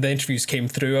when the interviews came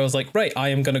through, I was like, right, I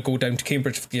am going to go down to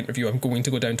Cambridge for the interview. I'm going to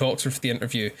go down to Oxford for the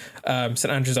interview. St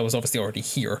Andrews, I was obviously already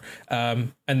here.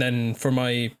 And then for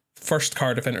my first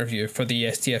Cardiff interview for the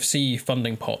STFC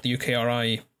funding pot, the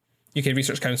UK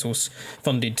Research Council's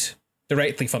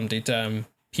directly funded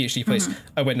PhD place,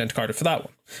 I went down to Cardiff for that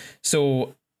one.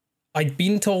 So I'd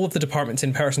been to all of the departments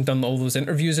in person, done all those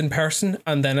interviews in person,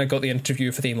 and then I got the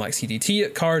interview for the AIM-like CDT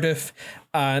at Cardiff,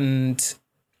 and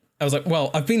I was like,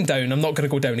 well, I've been down, I'm not going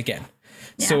to go down again.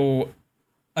 Yeah. So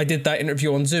I did that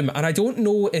interview on Zoom, and I don't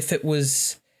know if it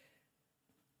was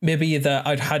maybe that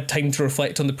I'd had time to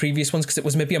reflect on the previous ones because it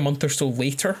was maybe a month or so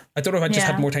later. I don't know if I just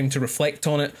had more time to reflect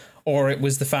on it, or it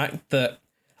was the fact that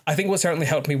I think what certainly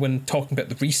helped me when talking about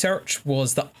the research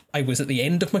was that I was at the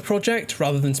end of my project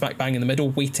rather than smack bang in the middle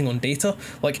waiting on data.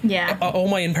 Like all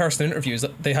my in-person interviews,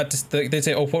 they'd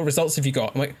say, oh, what results have you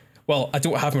got? I'm like, well, I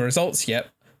don't have my results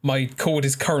yet. My code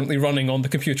is currently running on the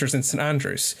computers in St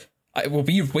Andrews. It will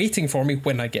be waiting for me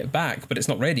when I get back, but it's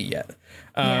not ready yet.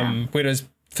 Whereas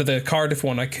for the Cardiff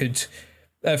one, I could,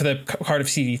 for the Cardiff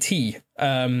CDT,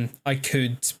 I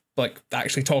could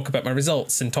actually talk about my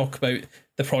results and talk about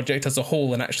the project as a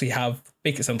whole and actually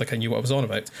make it sound like I knew what I was on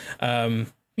about.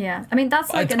 Yeah, I mean,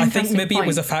 that's like an interesting I think maybe point. It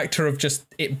was a factor of just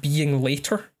it being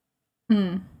later.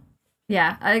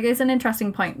 Yeah, I think it's an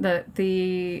interesting point that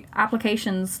the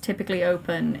applications typically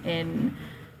open in,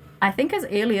 I think, as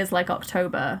early as like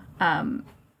October,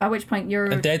 at which point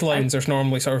the deadlines are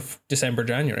normally sort of December,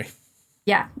 January.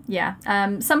 Yeah.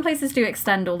 Some places do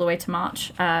extend all the way to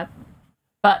March.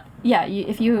 But yeah,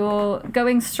 if you're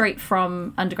going straight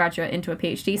from undergraduate into a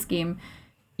PhD scheme,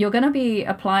 you're going to be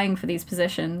applying for these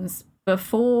positions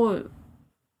before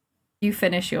you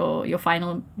finish your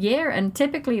final year. And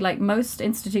typically, like, most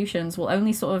institutions will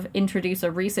only sort of introduce a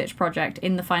research project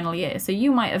in the final year. So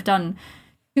you might have done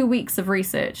 2 weeks of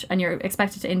research and you're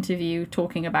expected to interview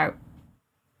talking about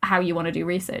how you want to do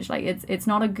research. Like, it's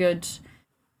not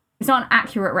it's not an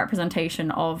accurate representation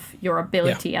of your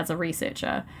ability as a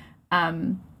researcher.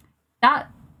 That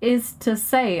is to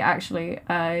say, actually,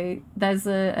 there's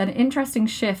an interesting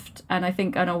shift, and I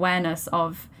think an awareness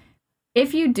of,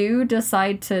 if you do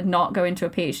decide to not go into a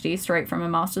PhD straight from a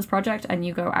master's project and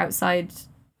you go outside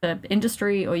the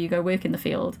industry or you go work in the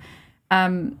field,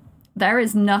 there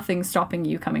is nothing stopping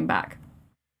you coming back.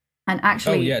 And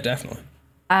actually, oh yeah, definitely.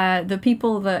 The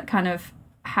people that kind of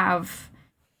have,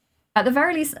 at the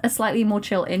very least, a slightly more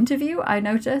chill interview, I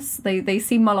notice, they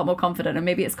seem a lot more confident, and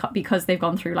maybe it's because they've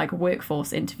gone through like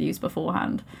workforce interviews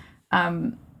beforehand.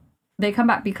 They come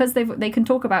back because they can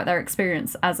talk about their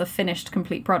experience as a finished,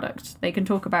 complete product. They can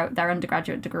talk about their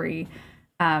undergraduate degree,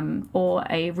 or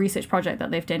a research project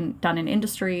that they've done in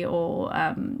industry, or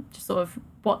just sort of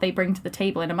what they bring to the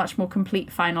table in a much more complete,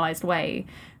 finalized way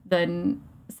than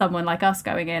someone like us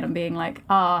going in and being like,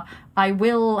 I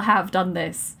will have done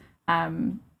this,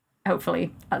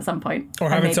 hopefully at some point.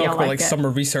 Or having to talk about like summer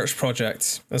research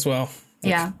projects as well.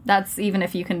 Yeah, that's even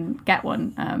if you can get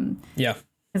one. Yeah.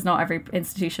 Because not every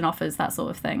institution offers that sort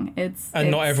of thing. It's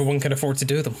not everyone can afford to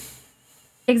do them.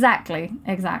 Exactly.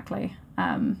 It's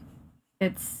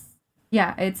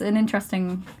an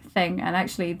interesting thing, and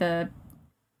actually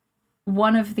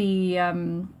one of the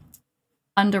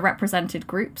underrepresented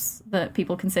groups that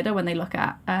people consider when they look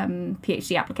at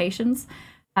PhD applications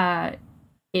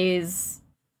is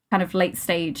kind of late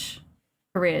stage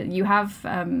career. You have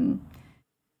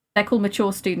they're called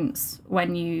mature students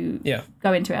when you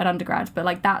go into it at undergrad, but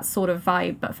like that sort of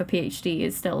vibe, but for PhD,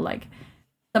 is still like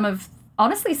some of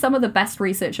the best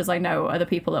researchers I know are the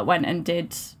people that went and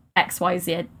did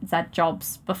XYZ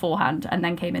jobs beforehand and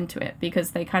then came into it,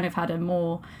 because they kind of had a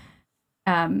more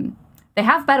they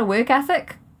have better work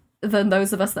ethic than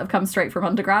those of us that have come straight from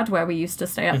undergrad, where we used to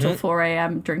stay up till 4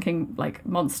 a.m. drinking like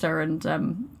Monster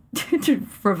and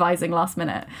revising last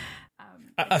minute.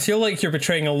 I feel like you're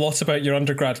betraying a lot about your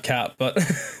undergrad, Kat, but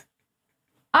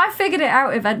I figured it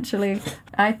out eventually.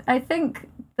 I think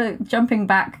that jumping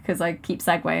back, because I keep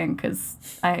segueing because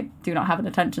I do not have an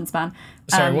attention span.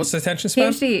 Sorry, what's the attention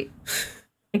span? PhD,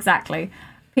 exactly.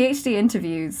 PhD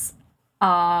interviews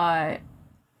are,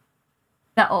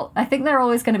 I think they're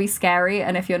always going to be scary,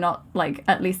 and if you're not like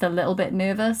at least a little bit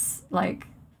nervous, like,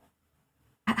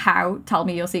 tell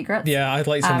me your secrets. Yeah, I'd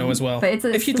like to know as well. But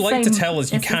if you'd like to tell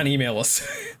us, you can email us.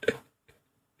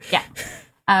 Yeah.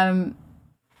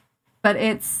 But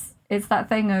it's that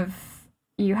thing of,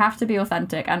 you have to be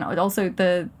authentic. And also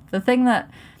the thing that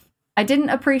I didn't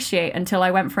appreciate until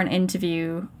I went for an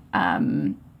interview.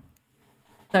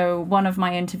 So one of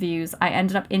my interviews, I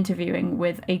ended up interviewing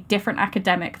with a different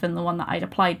academic than the one that I'd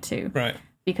applied to. Right.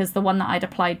 Because the one that I'd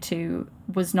applied to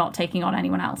was not taking on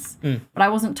anyone else. But I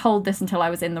wasn't told this until I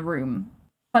was in the room.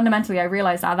 Fundamentally, I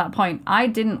realized at that point, I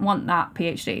didn't want that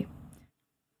PhD.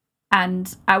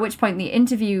 And at which point the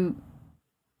interview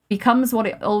becomes what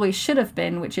it always should have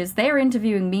been, which is they're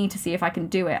interviewing me to see if I can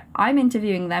do it. I'm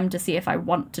interviewing them to see if I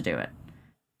want to do it.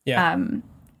 Yeah.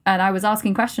 And I was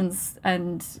asking questions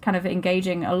and kind of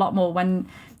engaging a lot more when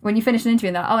you finish an interview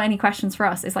and they're like, any questions for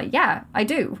us? It's like, yeah, I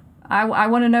do. I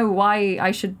want to know why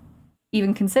I should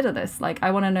even consider this. Like,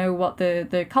 I want to know what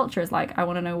the culture is like. I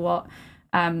want to know what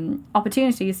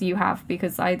opportunities you have,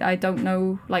 because I don't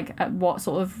know, like, what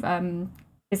sort of,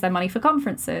 is there money for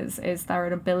conferences? Is there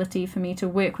an ability for me to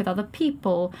work with other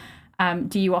people?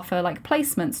 Do you offer, like,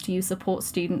 placements? Do you support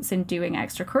students in doing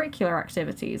extracurricular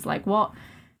activities? Like, what?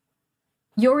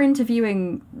 You're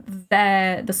interviewing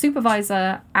the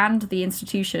supervisor and the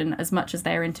institution as much as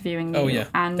they're interviewing you. Oh, yeah,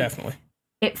 and definitely.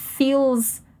 It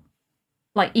feels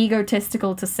like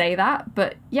egotistical to say that,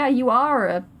 but yeah, you are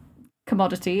a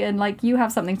commodity, and like, you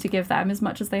have something to give them as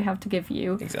much as they have to give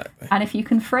you. Exactly. And if you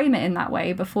can frame it in that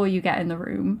way before you get in the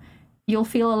room, you'll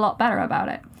feel a lot better about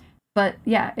it. But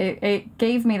yeah, it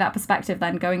gave me that perspective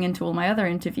then going into all my other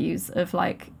interviews of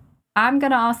like, I'm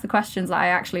going to ask the questions that I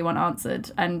actually want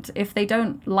answered. And if they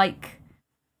don't like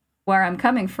where I'm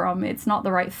coming from, it's not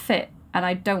the right fit. And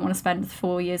I don't want to spend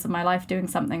 4 years of my life doing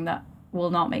something that will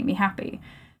not make me happy.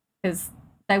 Because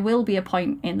there will be a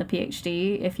point in the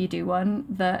PhD, if you do one,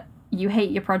 that you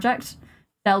hate your project.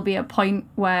 There'll be a point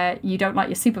where you don't like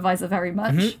your supervisor very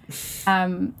much.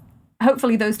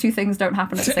 Hopefully those two things don't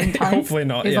happen at the same time. Hopefully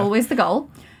not, is always the goal.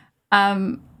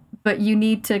 But you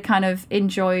need to kind of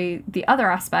enjoy the other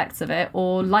aspects of it,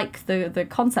 or like the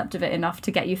concept of it enough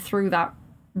to get you through that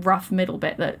rough middle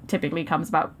bit that typically comes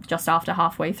about just after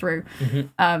halfway through.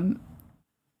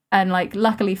 And like,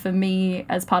 luckily for me,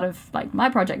 as part of like my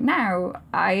project now,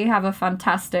 I have a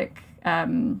fantastic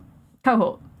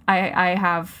cohort. I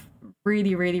have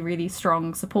really, really, really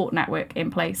strong support network in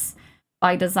place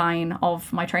by design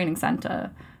of my training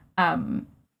center. And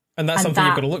that's something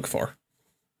you've got to look for.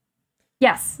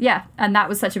 Yes, yeah. And that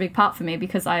was such a big part for me,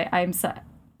 because I'm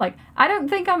like, I don't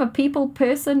think I'm a people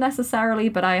person necessarily,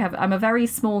 but I'm a very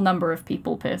small number of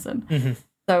people person.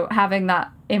 So having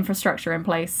that infrastructure in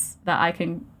place that I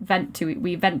can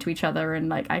we vent to each other, and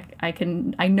like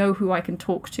I know who I can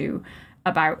talk to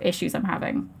about issues I'm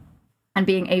having, and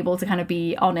being able to kind of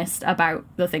be honest about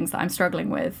the things that I'm struggling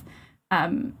with.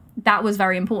 That was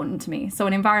very important to me. So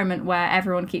an environment where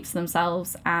everyone keeps to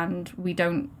themselves and we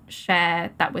don't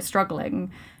share that we're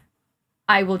struggling,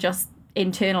 I will just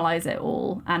internalize it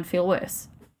all and feel worse.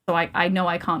 So I know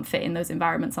I can't fit in those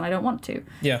environments, and I don't want to.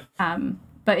 Yeah.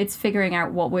 But it's figuring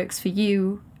out what works for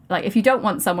you. Like, if you don't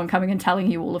want someone coming and telling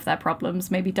you all of their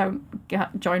problems, maybe don't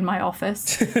join my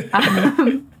office.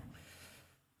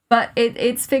 But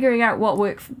it's figuring out what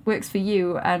works for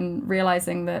you, and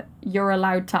realizing that you're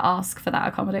allowed to ask for that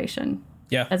accommodation.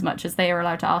 Yeah. As much as they are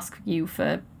allowed to ask you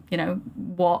for,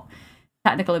 what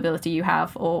technical ability you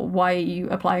have, or why are you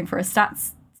applying for a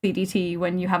stats CDT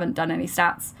when you haven't done any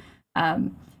stats.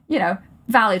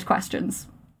 Valid questions.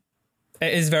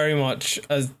 It is very much,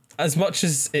 as much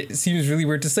as it seems really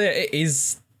weird to say, it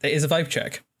is a vibe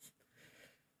check.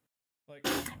 Like,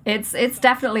 it's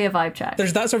definitely a vibe check.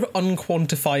 There's that sort of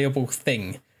unquantifiable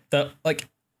thing that, like,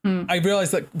 I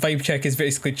realise that vibe check is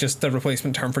basically just the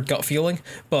replacement term for gut feeling,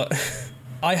 but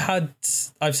I've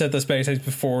said this many times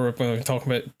before when I'm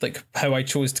talking about like how I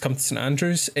chose to come to St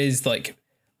Andrews, is like,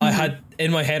 I had in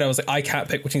my head, I was like, I can't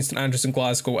pick between St Andrews and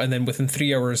Glasgow, and then within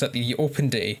 3 hours at the open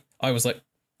day, I was like,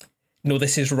 no,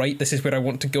 this is right, this is where I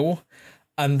want to go.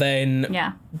 And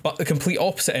then, but the complete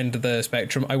opposite end of the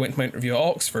spectrum, I went to my interview at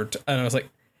Oxford, and I was like,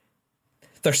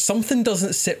 there's something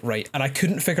doesn't sit right, and I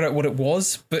couldn't figure out what it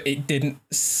was, but it didn't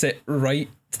sit right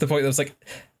to the point that I was like,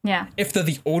 if they're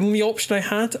the only option I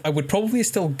had, I would probably have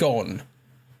still gone,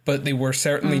 but they were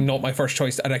certainly not my first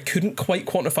choice, and I couldn't quite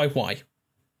quantify why.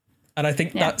 And I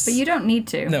think that's... But you don't need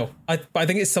to. No, I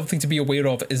think it's something to be aware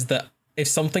of, is that if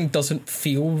something doesn't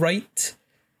feel right,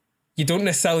 you don't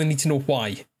necessarily need to know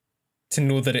why to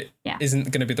know that it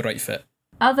isn't going to be the right fit.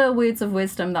 Other words of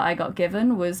wisdom that I got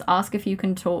given was ask if you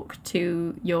can talk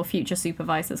to your future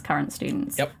supervisor's current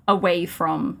students away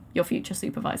from your future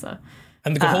supervisor.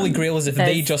 And the holy grail is if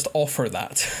they just offer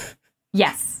that.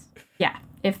 Yes. Yeah.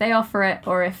 If they offer it,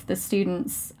 or if the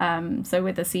students, so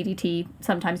with the CDT,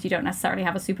 sometimes you don't necessarily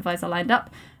have a supervisor lined up.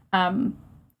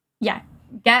 Get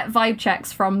vibe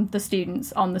checks from the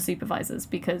students on the supervisors,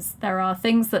 because there are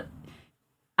things that,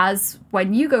 as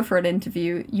when you go for an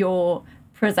interview, you're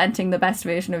presenting the best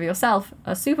version of yourself,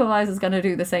 a supervisor's going to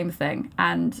do the same thing.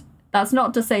 And that's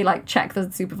not to say, like, check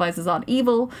that supervisors aren't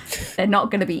evil. They're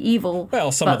not going to be evil.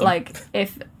 Well, some of them. Like,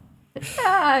 if...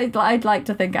 I'd like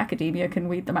to think academia can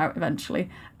weed them out eventually.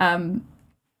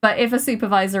 But if a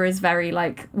supervisor is very,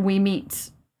 like, we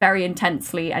meet very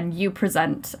intensely and you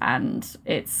present and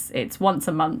it's once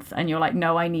a month and you're like,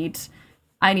 no, I need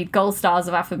gold stars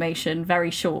of affirmation,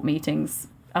 very short meetings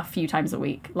a few times a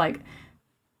week. Like,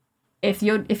 if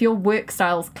your work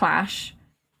styles clash,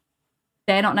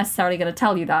 they're not necessarily going to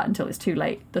tell you that until it's too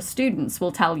late. The students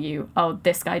will tell you, oh,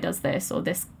 this guy does this, or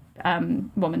this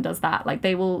woman does that. Like,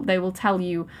 they will tell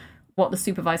you what the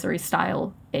supervisory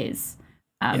style is,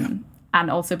 and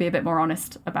also be a bit more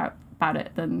honest about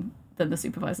it than the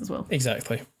supervisors will.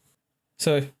 Exactly.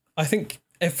 So I think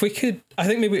if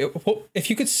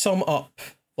you could sum up,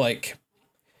 like,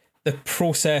 the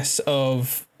process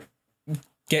of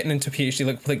getting into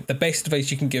PhD, like the best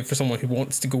advice you can give for someone who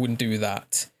wants to go and do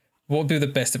that, what would be the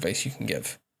best advice you can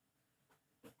give?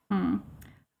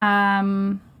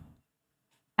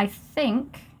 I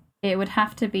think it would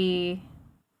have to be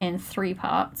in 3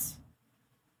 parts.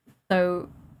 So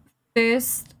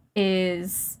first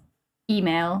is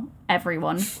email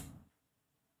everyone.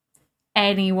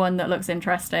 Anyone that looks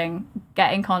interesting,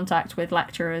 get in contact with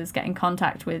lecturers, get in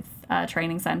contact with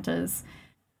training centres.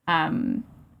 And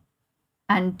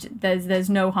there's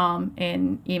no harm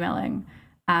in emailing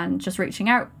and just reaching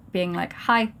out, being like,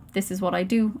 hi, this is what I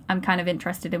do. I'm kind of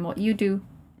interested in what you do.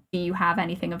 Do you have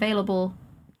anything available?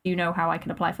 Do you know how I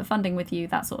can apply for funding with you?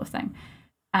 That sort of thing.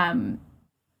 The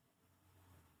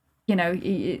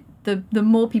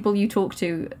more people you talk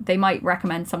to, they might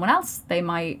recommend someone else. They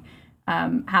might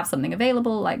have something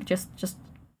available. Like just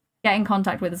get in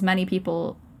contact with as many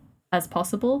people as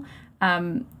possible,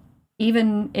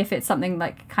 even if it's something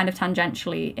like kind of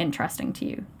tangentially interesting to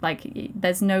you. Like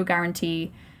there's no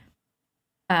guarantee.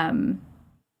 Well,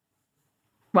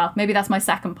 maybe that's my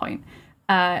second point.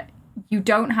 You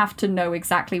don't have to know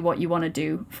exactly what you want to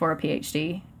do for a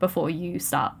PhD before you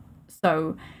start.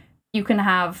 So you can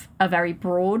have a very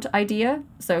broad idea.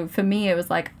 So for me, it was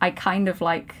like, I kind of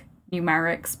like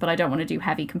numerics, but I don't want to do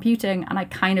heavy computing. And I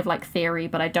kind of like theory,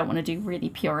 but I don't want to do really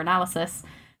pure analysis.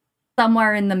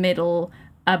 Somewhere in the middle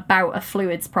about a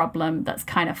fluids problem that's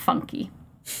kind of funky.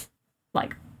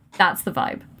 Like, that's the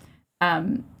vibe.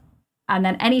 And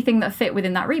then anything that fit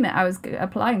within that remit, I was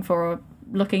applying for or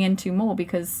looking into more,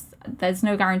 because there's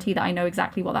no guarantee that I know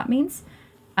exactly what that means.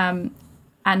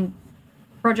 And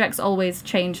projects always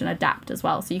change and adapt as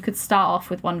well. So you could start off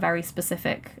with one very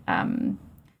specific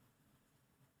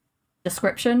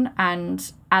description,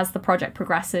 and as the project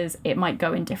progresses, it might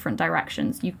go in different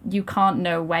directions. You can't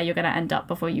know where you're going to end up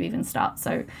before you even start.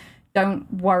 So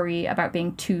don't worry about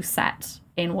being too set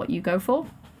in what you go for.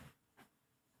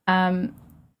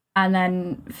 And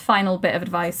then final bit of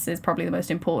advice is probably the most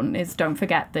important, is don't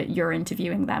forget that you're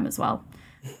interviewing them as well.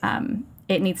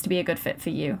 It needs to be a good fit for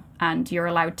you, and you're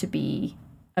allowed to be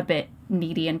a bit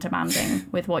needy and demanding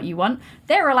with what you want.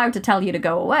 They're allowed to tell you to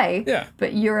go away,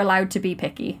 but you're allowed to be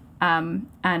picky.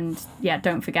 And yeah,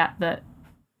 don't forget that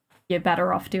you're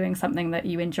better off doing something that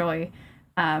you enjoy,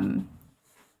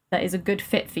 that is a good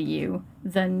fit for you,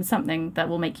 than something that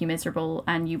will make you miserable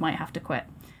and you might have to quit.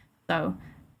 So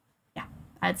yeah,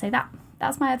 I'd say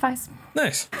that's my advice.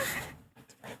 Nice.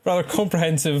 Rather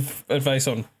comprehensive advice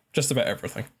on just about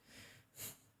everything.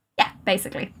 Yeah,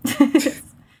 basically.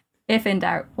 If in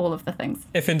doubt, all of the things.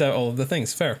 If in doubt, all of the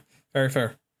things. Fair. Very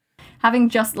fair. Having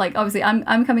just, like, obviously,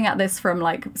 I'm coming at this from,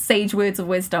 like, sage words of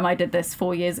wisdom. I did this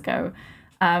 4 years ago.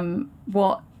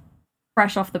 What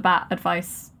fresh off the bat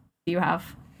advice do you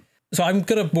have? So I'm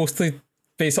going to mostly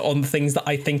base it on the things that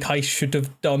I think I should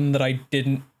have done that I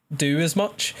didn't do as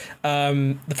much.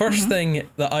 The first thing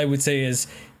that I would say is,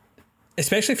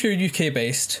 especially if you're UK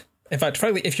based, in fact,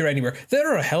 frankly, if you're anywhere,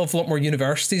 there are a hell of a lot more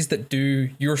universities that do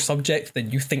your subject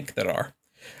than you think there are.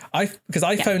 Because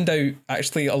I found out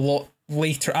actually a lot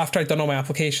later, after I'd done all my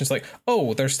applications, like,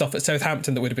 oh, there's stuff at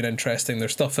Southampton that would have been interesting.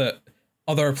 There's stuff at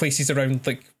other places around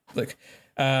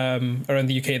around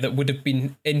the UK that would have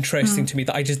been interesting to me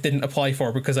that I just didn't apply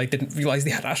for because I didn't realise they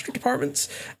had astro departments.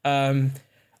 I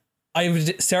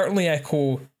would certainly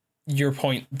echo your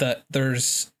point that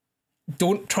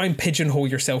don't try and pigeonhole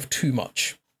yourself too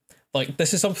much. Like,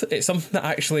 this is something that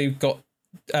actually got,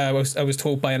 I was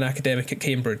told by an academic at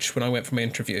Cambridge when I went for my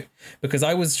interview, because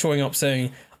I was showing up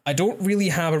saying, I don't really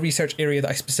have a research area that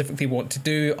I specifically want to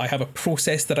do. I have a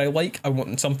process that I like. I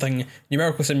want something,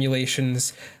 numerical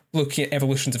simulations, looking at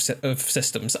evolutions of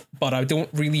systems, but I don't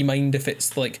really mind if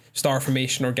it's like star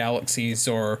formation or galaxies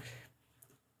or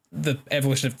the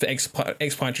evolution of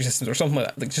exoplanetary systems or something like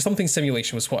that. Like, just something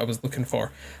simulation was what I was looking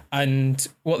for. And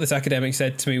what this academic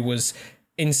said to me was,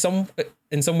 in some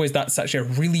ways, that's actually you're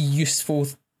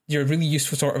a really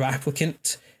useful sort of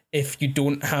applicant if you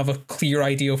don't have a clear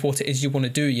idea of what it is you want to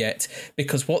do yet,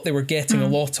 because what they were getting a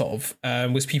lot of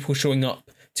was people showing up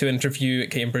to interview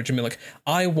at Cambridge and being like,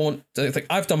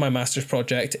 I've done my master's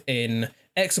project in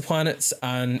exoplanets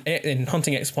and in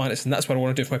hunting exoplanets, and that's what I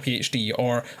want to do for my PhD,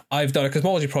 or I've done a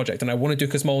cosmology project and I want to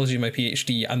do cosmology in my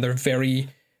PhD, and they're very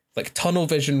like tunnel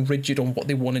vision rigid on what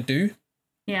they want to do.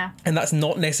 Yeah. And that's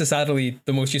not necessarily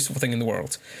the most useful thing in the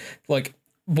world. Like,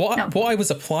 what I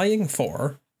was applying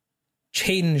for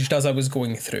changed as I was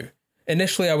going through.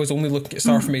 Initially, I was only looking at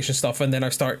star formation stuff, and then I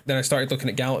started looking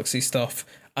at galaxy stuff,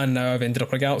 and now I've ended up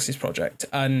on a galaxies project.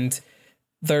 And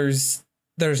there's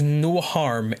no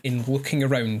harm in looking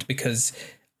around, because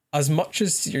as much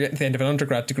as you're at the end of an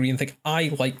undergrad degree and think,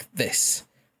 I like this,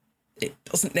 it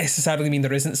doesn't necessarily mean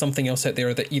there isn't something else out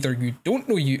there that either you don't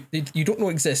know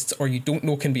exists, or you don't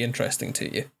know can be interesting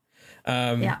to you.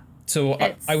 So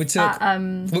I would say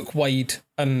look wide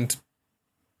and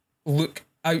look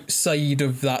outside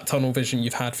of that tunnel vision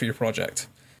you've had for your project.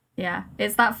 Yeah,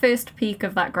 it's that first peak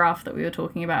of that graph that we were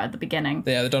talking about at the beginning.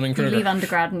 Yeah, the Dunning-Kruger. You leave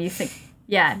undergrad and you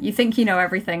think you know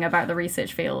everything about the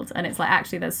research field, and it's like,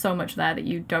 actually there's so much there that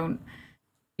you don't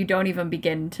even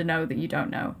begin to know that you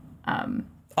don't know.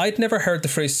 I'd never heard the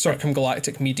phrase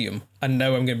circumgalactic medium, and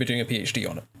now I'm going to be doing a PhD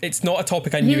on it. It's not a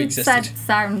topic I knew existed. Said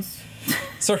sounds...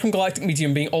 Circumgalactic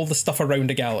medium being all the stuff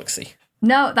around a galaxy.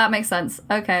 No, that makes sense.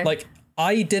 Okay. Like,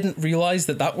 I didn't realise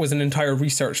that was an entire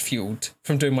research field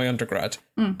from doing my undergrad,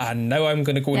 and now I'm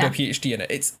going to go into a PhD in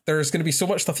it. There's going to be so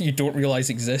much stuff that you don't realise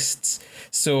exists.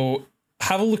 So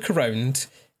have a look around.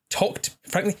 Talk to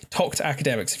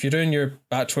academics. If you're doing your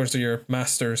bachelor's or your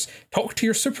master's, talk to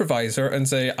your supervisor and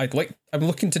say, I'm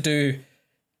looking to do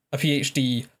a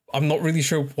PhD. I'm not really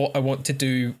sure what I want to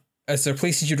do. Is there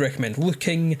places you'd recommend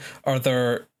looking? Are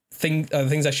there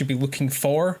things I should be looking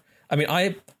for? I mean,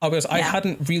 I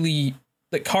hadn't really,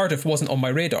 like, Cardiff wasn't on my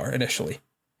radar initially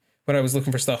when I was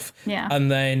looking for stuff. Yeah. And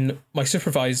then my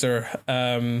supervisor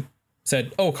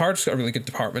said, oh, Cardiff's got a really good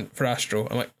department for astro.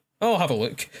 I'm like, oh, I'll have a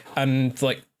look. And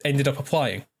like ended up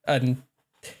applying. And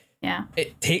yeah,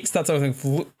 it takes that sort of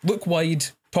thing. Look wide,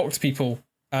 talk to people,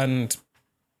 and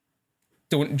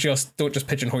don't just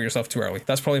pigeonhole yourself too early.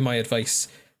 That's probably my advice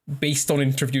based on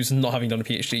interviews and not having done a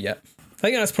PhD yet. I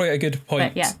think that's probably a good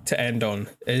point to end on,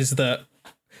 is that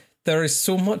there is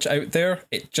so much out there.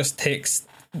 It just takes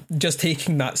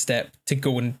taking that step to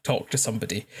go and talk to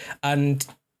somebody. And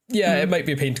yeah, it might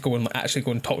be a pain to go and actually go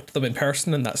and talk to them in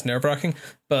person, and that's nerve-wracking.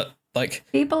 But like,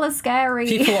 people are scary.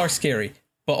 People are scary.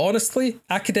 But honestly,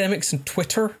 academics and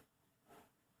Twitter,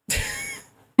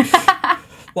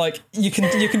 like you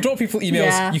can drop people emails.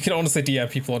 Yeah. You can honestly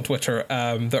DM people on Twitter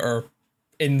that are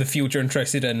in the field you're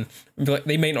interested in, and be like,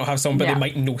 they might not have someone, but they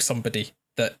might know somebody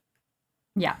that,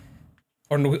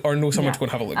 or know someone to go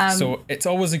and have a look. So it's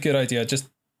always a good idea. Just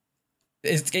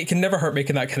it can never hurt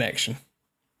making that connection.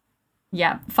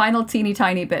 Yeah. Final teeny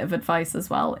tiny bit of advice as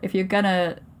well. If you're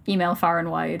gonna email far and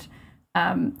wide,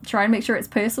 try and make sure it's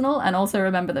personal, and also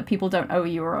remember that people don't owe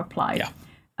you a reply.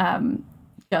 Yeah.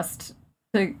 Just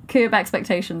to curb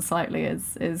expectations slightly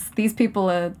is these people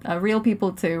are real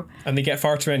people too. And they get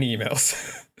far too many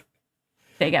emails.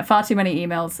 They get far too many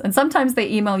emails. And sometimes they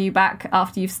email you back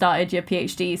after you've started your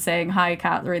PhD saying, hi,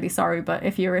 Kat, really sorry, but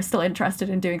if you're still interested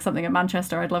in doing something at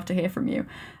Manchester, I'd love to hear from you.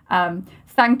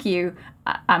 Thank you.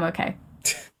 I'm okay.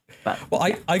 But, well,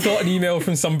 I got an email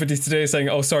from somebody today saying,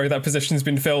 oh, sorry, that position's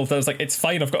been filled. I was like, it's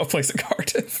fine, I've got a place at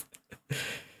Cardiff.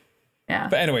 Yeah.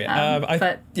 But anyway,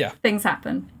 things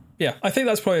happen. Yeah, I think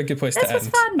that's probably a good place to end.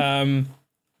 This was fun.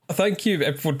 Thank you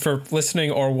everyone for listening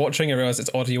or watching. I realise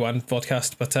it's audio and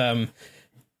podcast, but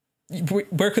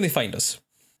where can they find us?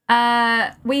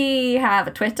 We have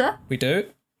a Twitter. We do.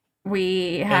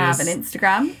 We have an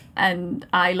Instagram, and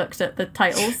I looked at the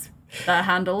titles, the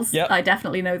handles. Yep. I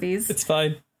definitely know these. It's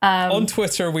fine. On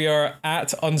Twitter, we are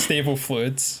at Unstable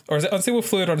Fluids. Or is it Unstable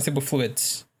Fluid or Unstable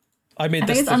Fluids? I think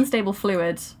it's Unstable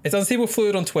Fluid. It's Unstable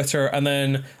Fluid on Twitter, and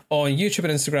then on YouTube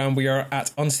and Instagram, we are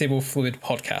at Unstable Fluid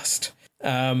Podcast.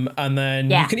 And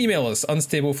then you can email us,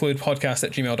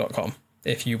 unstablefluidpodcast@gmail.com,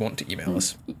 if you want to email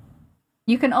us.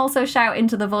 You can also shout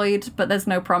into the void, but there's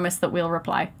no promise that we'll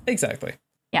reply. Exactly.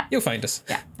 Yeah. You'll find us.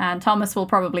 Yeah. And Thomas will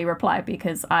probably reply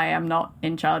because I am not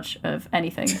in charge of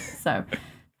anything. So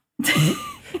if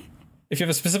you have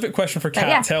a specific question for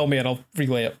Kat, tell me and I'll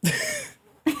relay it.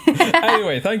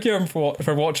 Anyway, thank you for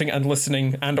watching and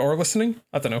listening I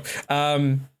don't know.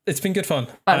 It's been good fun.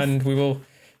 Both. And we will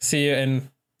see you in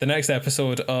the next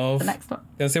episode of the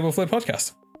Unstable Fluid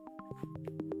Podcast.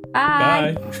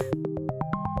 Bye. Bye.